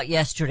laid it out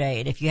yesterday.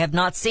 And if you have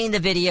not seen the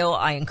video,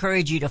 I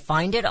encourage you to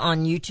find it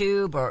on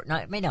YouTube, or no,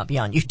 it may not be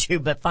on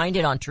YouTube, but find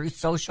it on Truth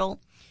Social.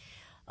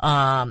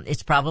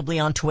 It's probably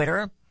on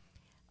Twitter.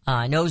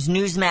 I know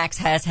Newsmax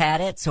has had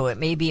it, so it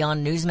may be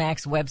on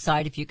Newsmax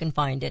website if you can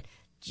find it.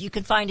 You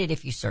can find it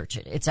if you search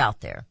it. It's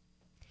out there.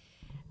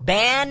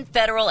 Ban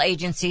federal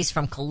agencies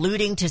from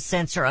colluding to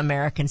censor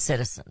American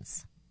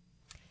citizens.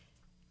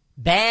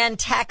 Ban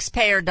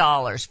taxpayer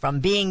dollars from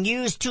being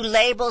used to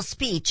label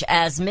speech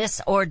as mis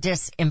or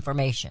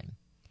disinformation.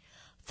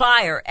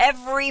 Fire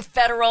every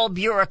federal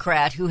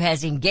bureaucrat who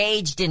has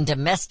engaged in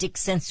domestic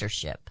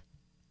censorship.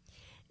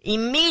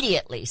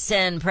 Immediately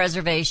send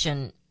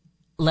preservation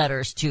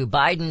letters to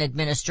Biden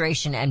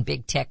administration and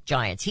big tech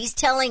giants. He's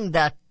telling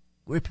the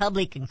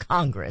Republican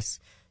Congress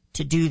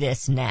to do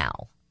this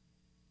now.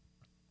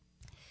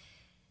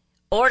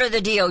 Order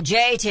the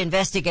DOJ to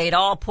investigate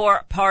all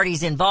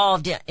parties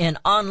involved in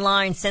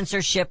online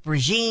censorship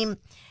regime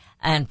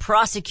and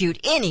prosecute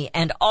any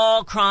and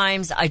all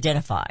crimes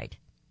identified.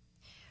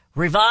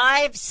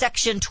 Revive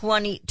Section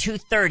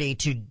 230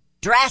 to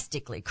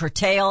drastically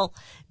curtail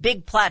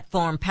big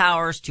platform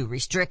powers to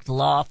restrict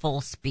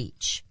lawful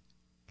speech.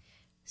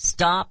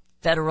 Stop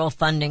federal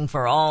funding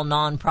for all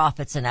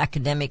nonprofits and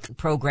academic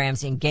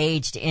programs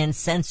engaged in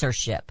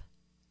censorship.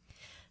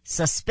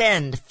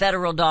 Suspend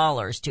federal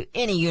dollars to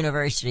any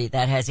university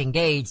that has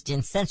engaged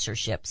in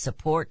censorship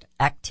support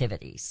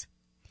activities.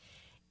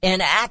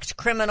 Enact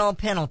criminal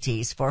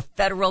penalties for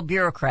federal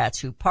bureaucrats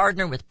who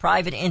partner with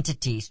private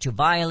entities to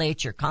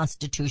violate your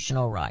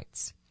constitutional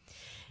rights.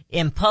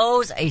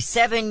 Impose a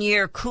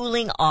 7-year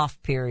cooling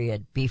off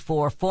period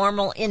before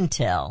formal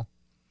intel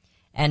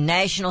and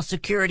national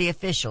security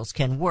officials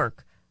can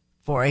work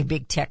for a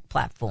big tech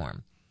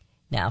platform.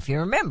 Now, if you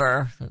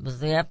remember, it was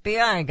the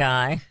FBI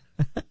guy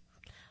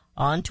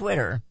on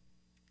Twitter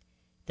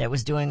that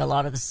was doing a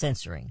lot of the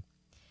censoring.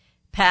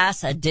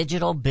 Pass a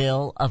digital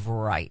bill of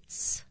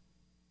rights.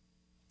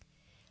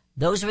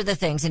 Those were the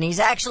things, and he's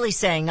actually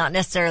saying, not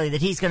necessarily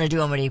that he's going to do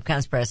them when he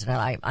becomes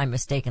president. I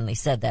mistakenly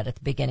said that at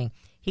the beginning.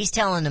 He's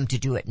telling them to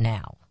do it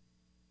now.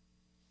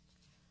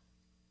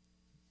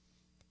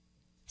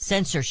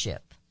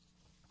 Censorship.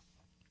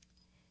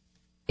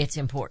 It's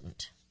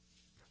important.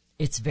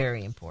 It's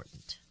very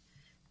important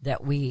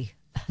that we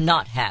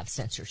not have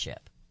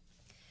censorship.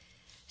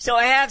 So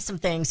I have some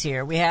things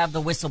here. We have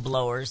the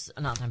whistleblowers.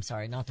 Not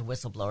the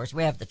whistleblowers.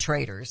 We have the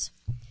traitors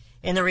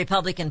in the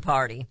Republican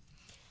Party.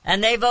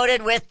 And they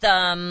voted with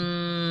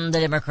the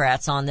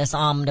Democrats on this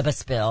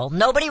omnibus bill.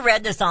 Nobody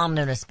read this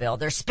omnibus bill.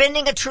 They're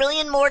spending $1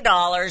 trillion more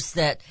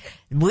that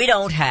we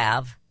don't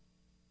have.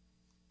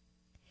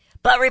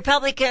 But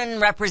Republican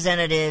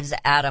representatives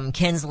Adam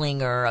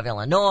Kinzinger of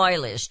Illinois,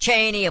 Liz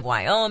Cheney of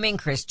Wyoming,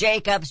 Chris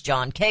Jacobs,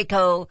 John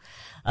Keiko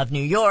of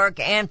New York,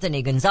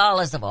 Anthony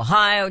Gonzalez of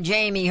Ohio,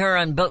 Jamie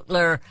Huron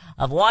Butler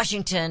of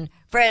Washington,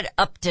 Fred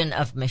Upton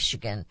of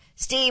Michigan,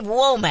 Steve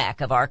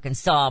Womack of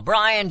Arkansas,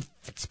 Brian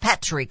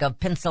Fitzpatrick of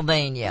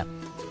Pennsylvania.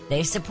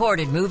 They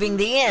supported moving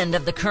the end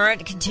of the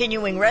current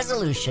continuing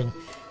resolution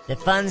that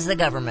funds the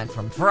government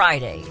from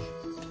Friday,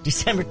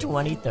 December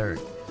 23rd,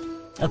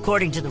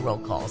 according to the roll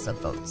calls of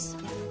votes.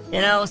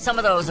 You know, some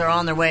of those are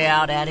on their way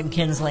out. Adam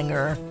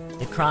Kinzinger,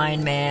 the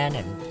crying man,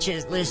 and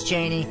Liz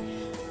Cheney.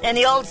 And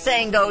the old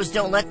saying goes,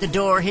 don't let the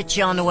door hit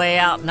you on the way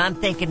out. And I'm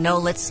thinking, no,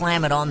 let's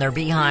slam it on their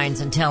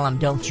behinds and tell them,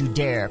 don't you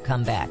dare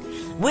come back.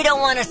 We don't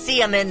want to see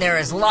them in there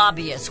as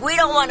lobbyists. We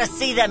don't want to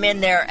see them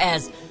in there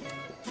as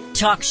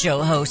talk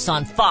show hosts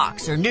on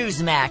Fox or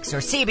Newsmax or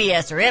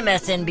CBS or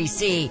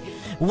MSNBC.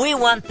 We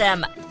want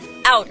them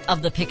out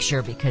of the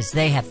picture because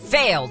they have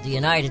failed the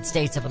United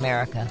States of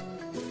America.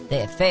 They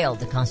have failed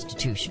the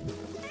Constitution.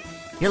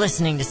 You're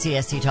listening to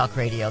CSC Talk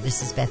Radio.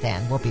 This is Beth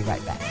Ann. We'll be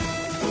right back.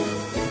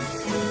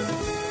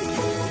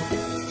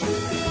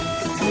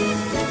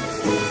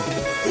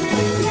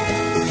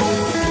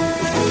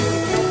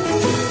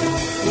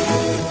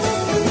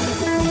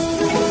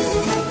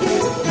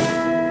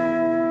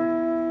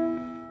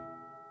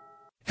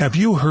 Have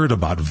you heard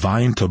about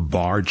Vine to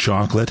Bar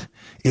chocolate?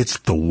 It's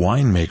the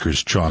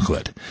winemaker's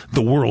chocolate,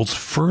 the world's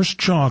first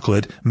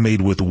chocolate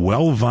made with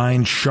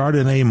well-vined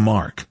Chardonnay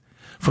marc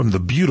from the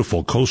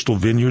beautiful coastal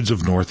vineyards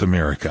of North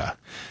America.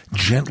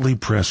 Gently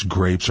pressed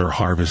grapes are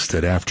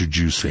harvested after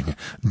juicing,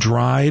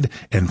 dried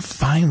and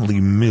finely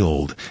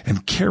milled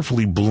and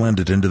carefully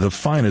blended into the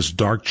finest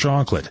dark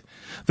chocolate.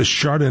 The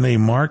Chardonnay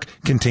marc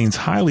contains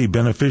highly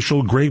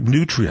beneficial grape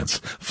nutrients,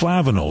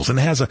 flavanols, and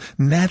has a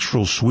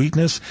natural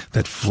sweetness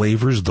that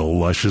flavors the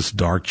luscious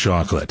dark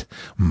chocolate.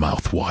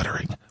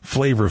 Mouth-watering,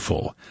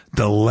 flavorful,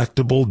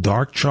 delectable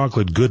dark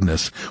chocolate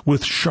goodness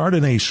with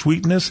Chardonnay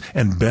sweetness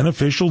and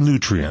beneficial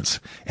nutrients.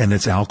 And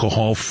it's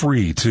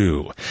alcohol-free,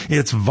 too.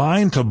 It's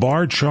Vine to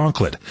Bar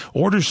chocolate.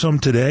 Order some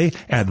today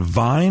at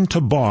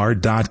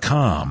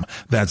vinetobar.com.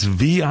 That's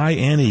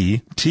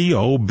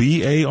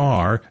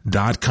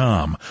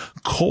VINETOBAR.com.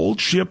 Cold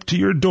shipped to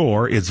your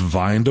door, it's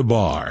Vine to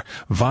Bar.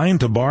 Vine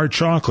to Bar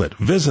chocolate.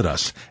 Visit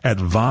us at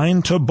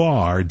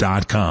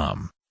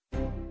vinetobar.com.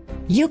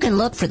 You can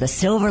look for the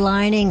silver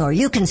lining, or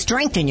you can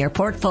strengthen your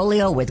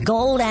portfolio with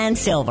gold and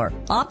silver.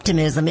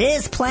 Optimism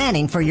is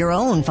planning for your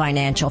own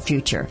financial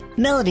future.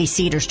 Melody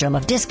Cedarstrom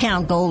of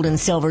Discount Gold and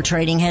Silver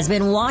Trading has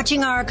been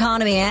watching our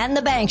economy and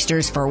the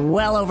banksters for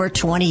well over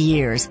 20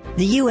 years.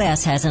 The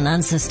U.S. has an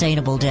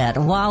unsustainable debt,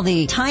 and while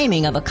the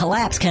timing of a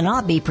collapse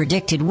cannot be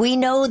predicted, we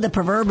know the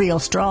proverbial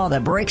straw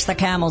that breaks the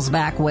camel's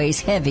back weighs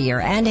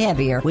heavier and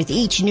heavier with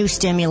each new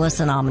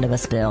stimulus and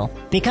omnibus bill.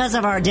 Because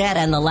of our debt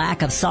and the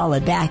lack of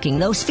solid backing,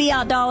 those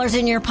fiat dollars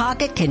in your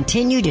pocket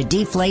continue to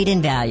deflate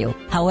in value.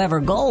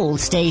 However, gold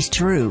stays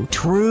true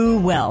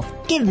wealth.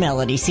 Give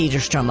Melody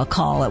Cedarstrom a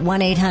call at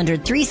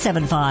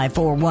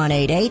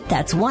 1-800-375-4188.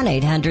 That's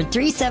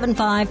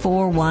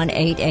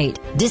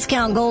 1-800-375-4188.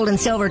 Discount Gold and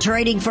Silver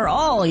Trading for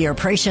all your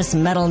precious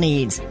metal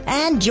needs.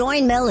 And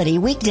join Melody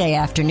weekday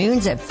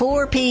afternoons at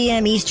 4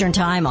 p.m. Eastern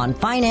Time on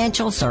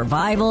Financial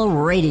Survival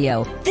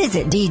Radio.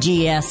 Visit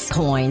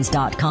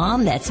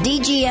dgscoins.com. That's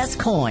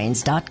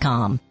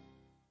dgscoins.com.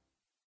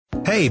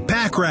 Hey,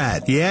 Pack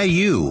Rat. Yeah,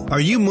 you. Are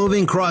you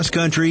moving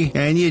cross-country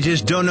and you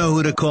just don't know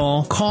who to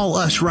call? Call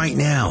us right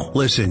now.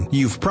 Listen,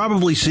 you've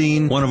probably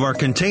seen one of our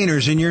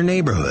containers in your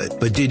neighborhood.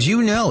 But did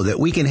you know that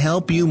we can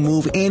help you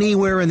move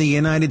anywhere in the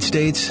United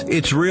States?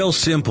 It's real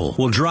simple.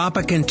 We'll drop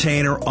a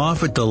container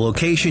off at the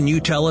location you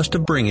tell us to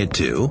bring it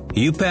to.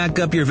 You pack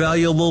up your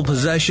valuable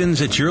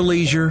possessions at your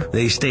leisure.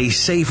 They stay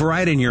safe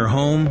right in your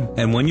home.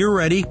 And when you're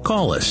ready,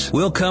 call us.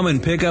 We'll come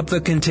and pick up the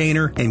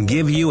container and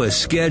give you a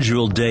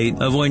scheduled date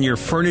of when your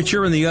furniture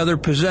and the other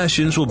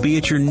possessions will be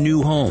at your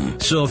new home.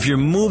 So if you're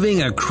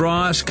moving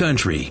across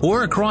country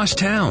or across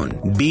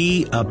town,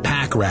 be a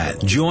Pack Rat.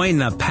 Join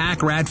the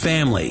Pack Rat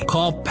family.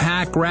 Call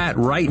Pack Rat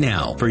right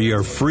now for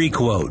your free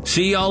quote.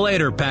 See y'all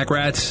later, Pack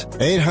Rats.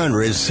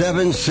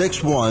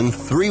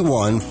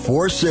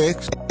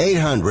 800-761-3146.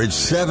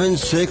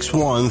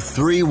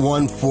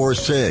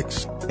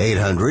 800-761-3146.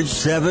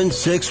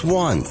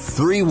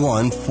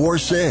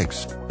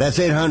 800-761-3146. That's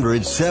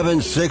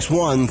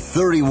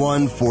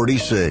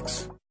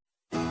 800-761-3146.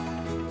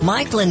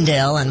 Mike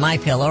Lindell and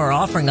MyPillow are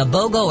offering a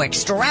BOGO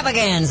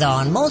extravaganza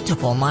on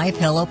multiple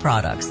MyPillow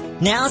products.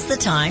 Now's the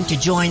time to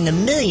join the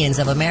millions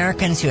of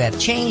Americans who have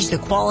changed the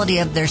quality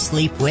of their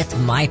sleep with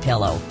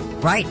MyPillow.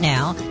 Right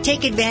now,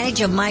 take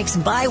advantage of Mike's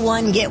buy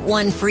one, get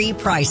one free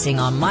pricing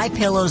on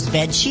MyPillow's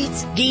bed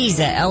sheets,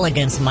 Giza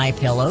Elegance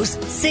MyPillows,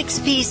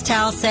 6-piece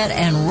towel set,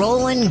 and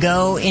Roll and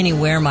Go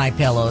Anywhere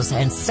MyPillows,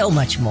 and so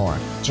much more.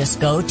 Just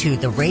go to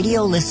the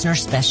radio listener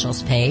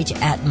specials page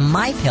at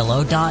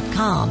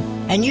MyPillow.com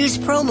and use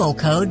promo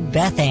code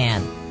Beth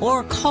Ann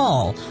or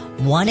call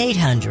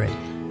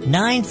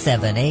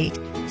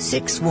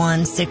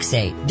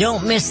 1-800-978-6168.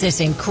 Don't miss this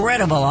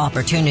incredible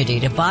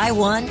opportunity to buy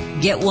one,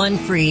 get one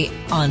free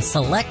on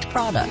select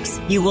products.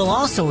 You will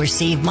also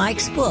receive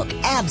Mike's book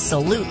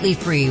absolutely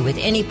free with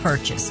any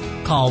purchase.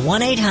 Call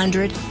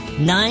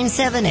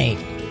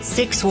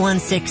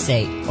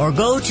 1-800-978-6168 or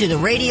go to the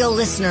radio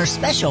listener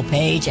special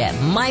page at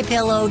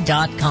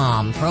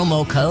MyPillow.com.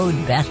 Promo code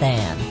Beth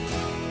Ann.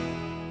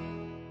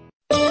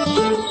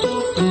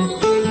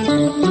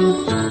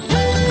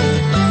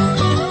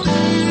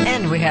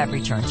 Have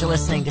returned to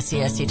listening to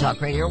CSC Talk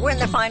Radio. We're in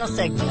the final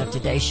segment of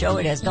today's show.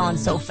 It has gone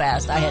so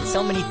fast. I had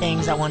so many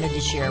things I wanted to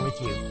share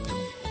with you.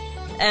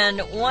 And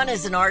one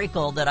is an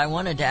article that I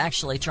wanted to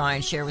actually try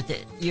and share with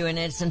you in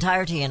its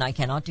entirety, and I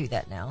cannot do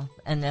that now.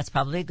 And that's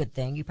probably a good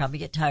thing. You probably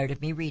get tired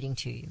of me reading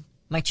to you.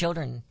 My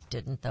children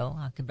didn't, though.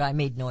 I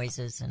made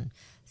noises and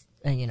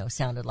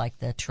sounded like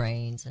the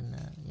trains and,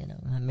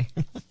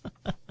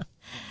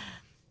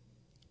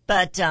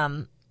 But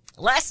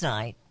last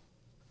night,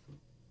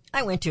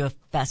 I went to a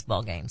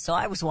basketball game, so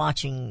I was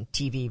watching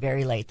TV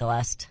very late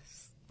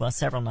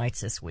several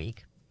nights this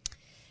week.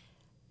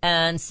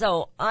 And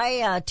so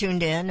I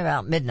tuned in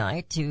about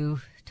midnight to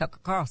Tucker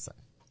Carlson.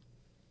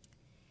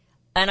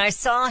 And I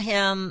saw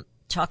him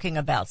talking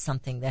about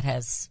something that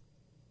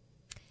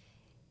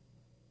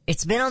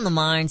it's been on the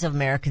minds of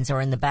Americans,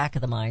 or in the back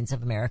of the minds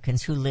of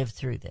Americans who lived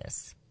through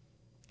this.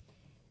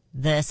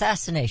 The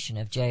assassination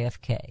of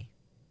JFK.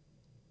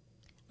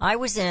 I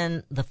was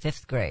in the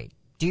 5th grade.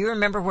 Do you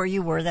remember where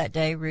you were that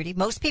day, Rudy?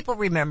 Most people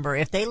remember,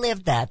 if they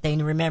lived that, they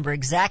remember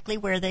exactly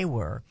where they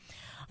were.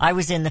 I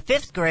was in the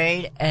 5th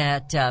grade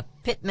at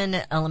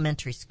Pittman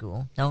Elementary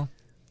School. No?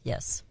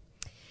 Yes.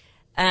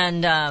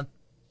 And, no,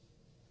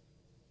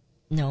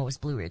 it was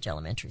Blue Ridge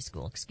Elementary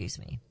School, excuse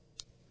me,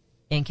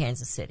 in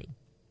Kansas City.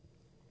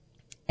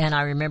 And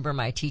I remember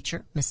my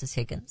teacher, Mrs.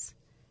 Higgins,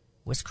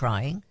 was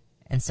crying,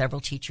 and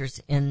several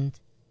teachers in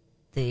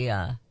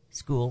the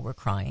school were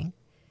crying.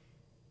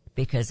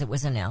 because it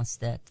was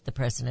announced that the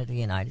President of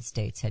the United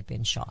States had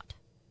been shot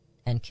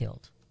and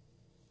killed.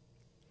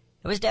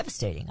 It was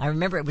devastating. I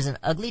remember it was an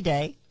ugly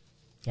day,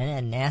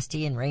 and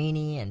nasty and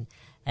rainy, and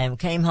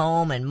came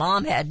home, and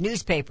Mom had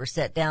newspaper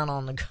set down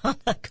on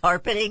the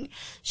carpeting.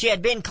 She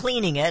had been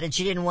cleaning it, and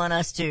she didn't want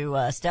us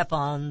to step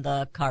on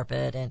the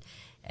carpet.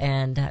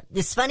 And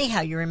it's funny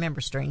how you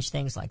remember strange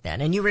things like that.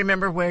 And you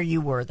remember where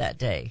you were that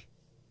day.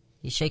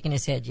 He's shaking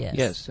his head, yes.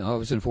 Yes, I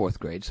was in 4th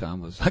grade, so I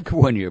was like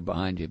 1 year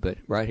behind you, but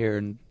right here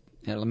in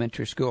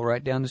elementary school,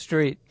 right down the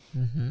street.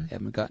 Mm-hmm.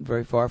 Haven't gotten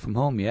very far from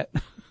home yet.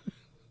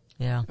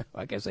 Yeah.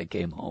 I guess I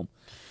came home.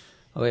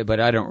 Okay, but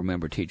I don't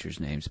remember teachers'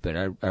 names, but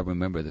I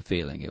remember the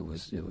feeling. It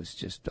was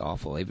just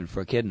awful, even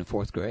for a kid in the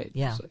 4th grade.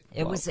 Yeah,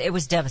 Like, it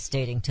was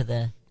devastating to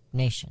the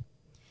nation.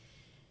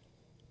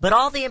 But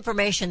all the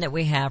information that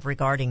we have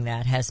regarding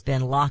that has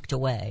been locked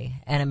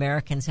away, and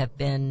Americans have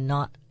been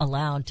not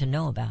allowed to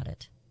know about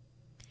it.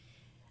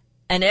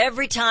 And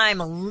every time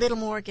a little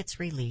more gets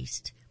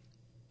released,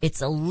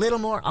 it's a little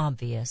more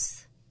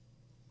obvious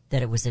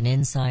that it was an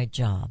inside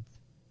job.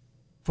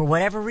 For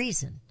whatever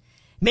reason.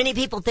 Many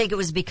people think it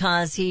was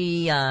because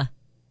he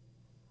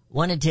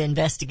wanted to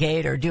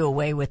investigate or do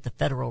away with the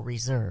Federal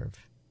Reserve.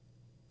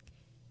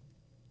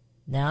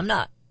 Now, I'm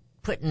not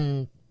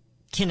putting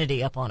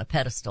Kennedy up on a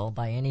pedestal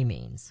by any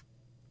means,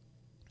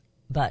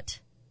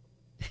 but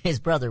his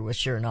brother was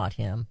sure not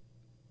him.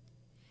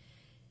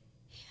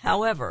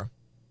 However,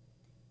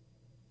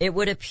 it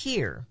would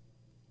appear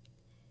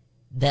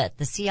that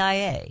the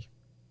CIA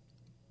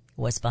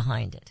was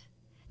behind it.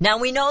 Now,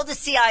 we know the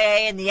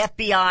CIA and the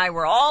FBI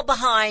were all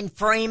behind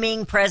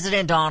framing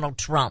President Donald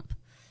Trump.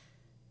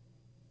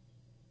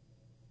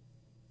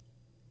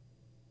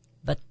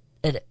 But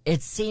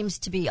it seems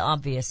to be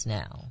obvious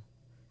now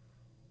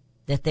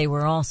that they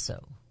were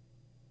also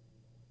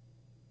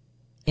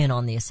in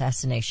on the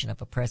assassination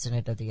of a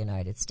President of the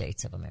United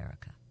States of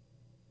America.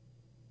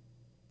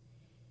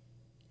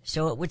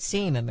 So it would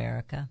seem,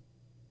 America,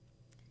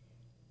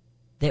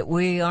 that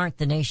we aren't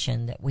the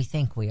nation that we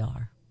think we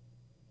are.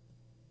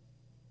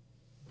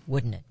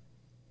 Wouldn't it?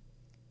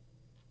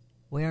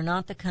 We are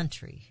not the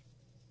country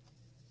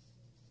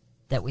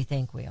that we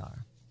think we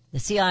are. The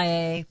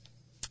CIA,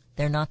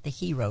 they're not the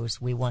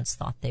heroes we once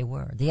thought they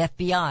were. The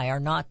FBI are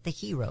not the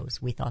heroes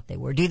we thought they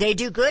were. Do they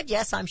do good?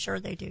 Yes, I'm sure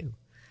they do.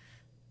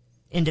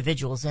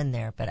 Individuals in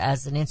there, but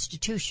as an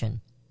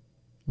institution,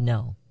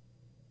 no,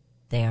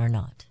 they are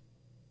not.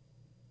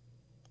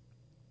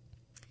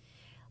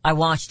 I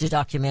watched a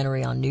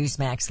documentary on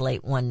Newsmax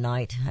late one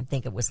night. I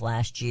think it was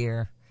last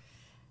year.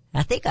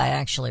 I think I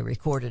actually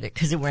recorded it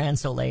because it ran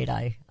so late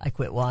I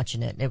quit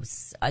watching it.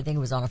 I think it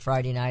was on a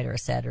Friday night or a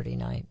Saturday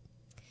night.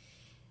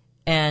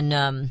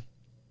 And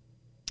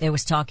it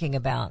was talking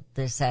about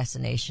the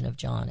assassination of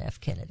John F.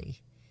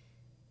 Kennedy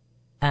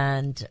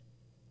and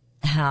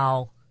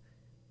how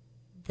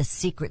the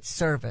Secret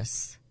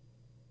Service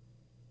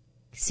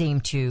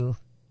seemed to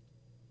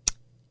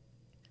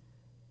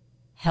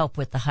help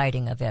with the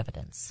hiding of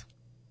evidence.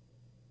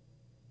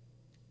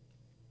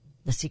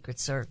 The Secret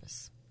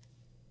Service.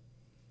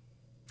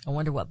 I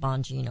wonder what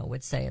Bongino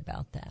would say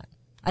about that.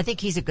 I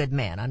think he's a good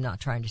man. I'm not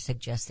trying to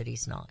suggest that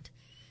he's not.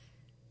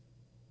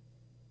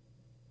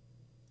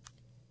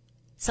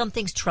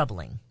 Something's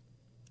Troubling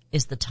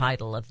is the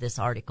title of this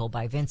article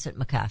by Vincent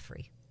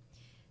McCaffrey.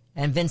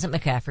 And Vincent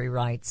McCaffrey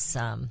writes,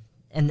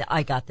 and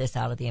I got this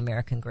out of the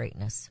American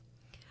Greatness.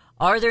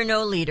 Are there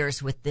no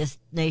leaders with this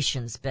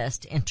nation's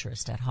best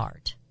interest at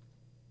heart?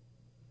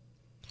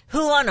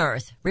 Who on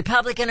earth,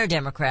 Republican or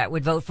Democrat,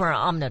 would vote for an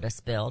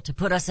omnibus bill to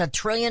put us $1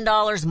 trillion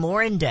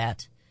more in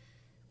debt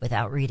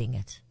without reading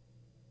it?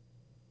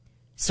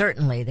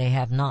 Certainly they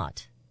have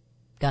not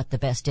got the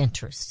best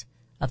interests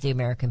of the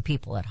American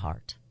people at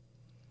heart.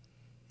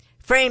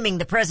 Framing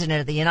the President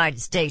of the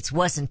United States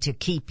wasn't to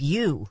keep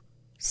you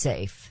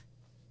safe.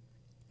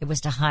 It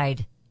was to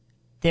hide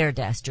their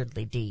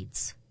dastardly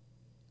deeds.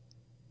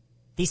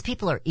 These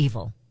people are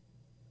evil.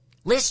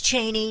 Liz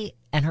Cheney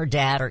and her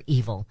dad are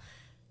evil.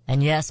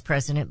 And yes,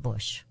 President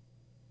Bush,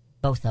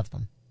 both of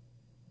them,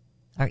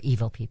 are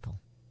evil people.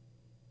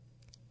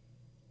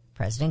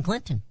 President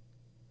Clinton,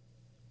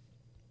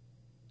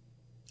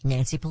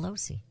 Nancy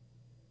Pelosi.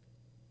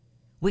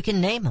 We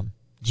can name them.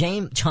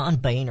 John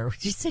Boehner.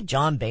 You said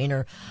John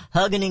Boehner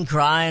hugging and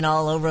crying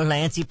all over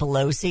Nancy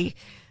Pelosi.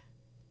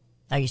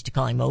 I used to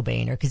call him O.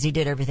 Boehner because he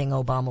did everything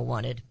Obama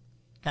wanted.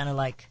 Kind of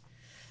like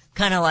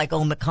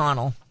O.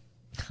 McConnell.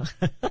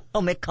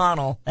 O.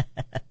 McConnell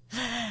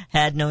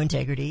had no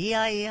integrity.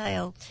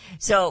 E-I-E-I-O.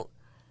 So,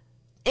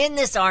 in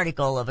this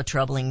article of A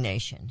Troubling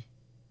Nation,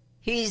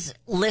 he's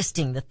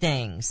listing the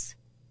things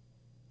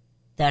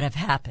that have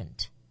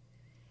happened.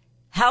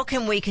 How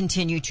can we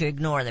continue to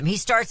ignore them? He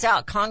starts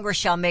out, Congress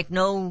shall make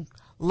no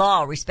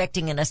law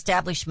respecting an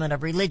establishment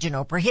of religion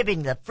or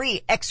prohibiting the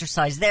free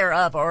exercise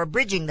thereof or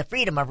abridging the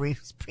freedom of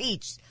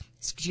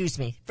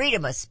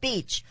freedom of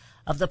speech,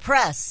 of the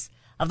press,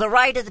 of the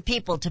right of the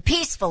people to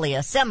peacefully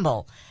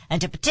assemble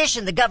and to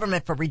petition the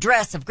government for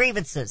redress of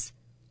grievances.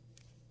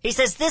 He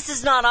says this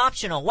is not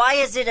optional. Why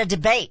is it a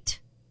debate?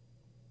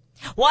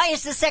 Why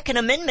is the Second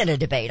Amendment a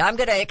debate? I'm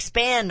going to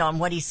expand on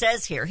what he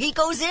says here. He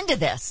goes into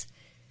this.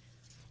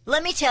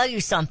 Let me tell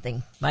you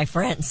something, my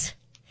friends.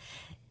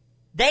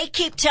 They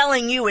keep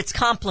telling you it's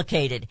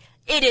complicated.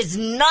 It is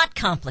not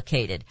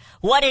complicated.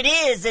 What it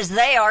is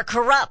they are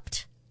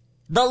corrupt.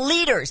 The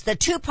leaders, the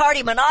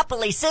two-party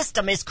monopoly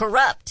system is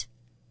corrupt.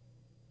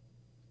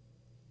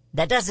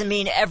 That doesn't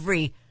mean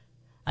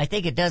I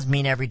think it does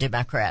mean every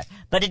Democrat,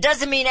 but it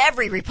doesn't mean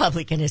every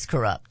Republican is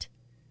corrupt.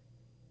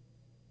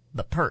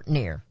 But pert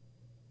near.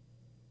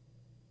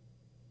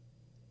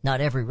 Not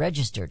every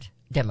registered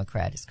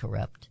Democrat is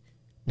corrupt.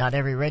 Not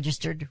every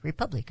registered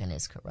Republican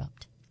is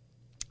corrupt.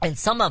 And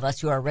some of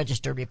us who are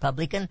registered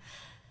Republican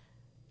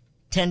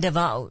tend to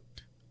vote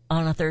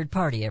on a third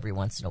party every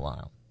once in a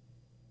while.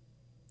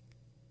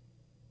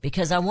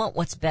 Because I want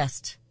what's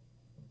best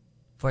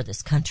for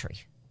this country.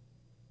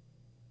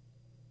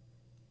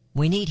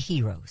 We need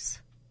heroes.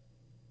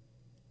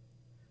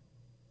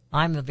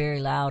 I'm a very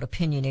loud,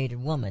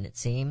 opinionated woman, it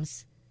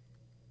seems.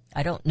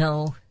 I don't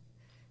know.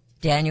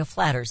 Daniel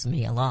flatters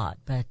me a lot,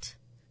 but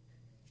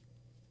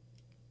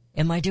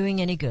am I doing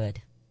any good?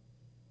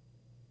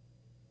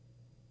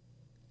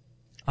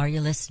 Are you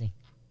listening?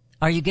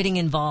 Are you getting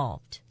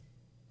involved?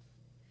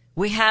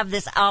 We have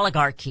this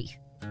oligarchy.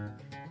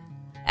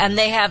 And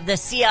they have the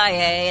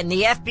CIA and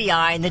the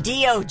FBI and the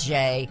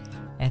DOJ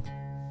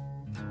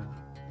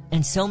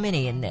and so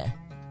many in the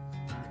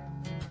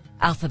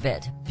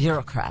alphabet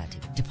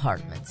bureaucratic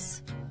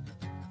departments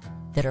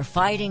that are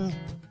fighting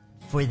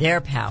for their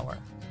power,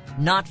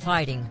 not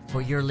fighting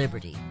for your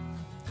liberty.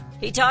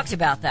 He talked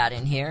about that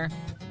in here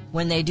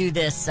when they do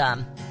this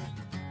en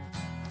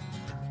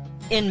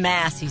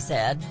masse, he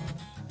said.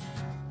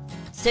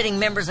 Sitting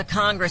members of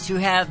Congress who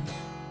have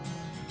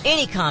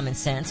any common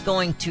sense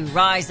going to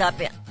rise up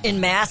en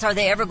masse. Are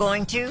they ever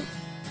going to?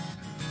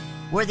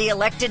 Were the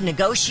elected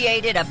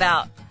negotiated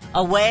about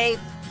away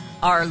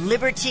our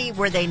liberty?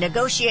 Were they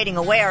negotiating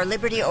away our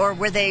liberty, or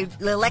were they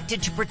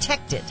elected to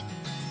protect it?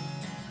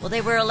 Well,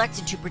 they were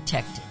elected to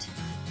protect it.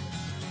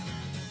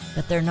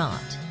 But they're not.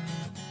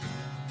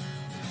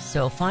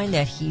 So find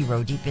that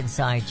hero deep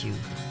inside you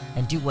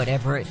and do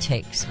whatever it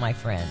takes, my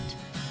friend,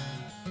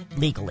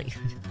 legally,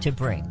 to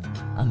bring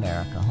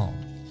America home.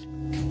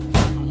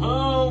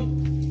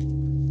 Home.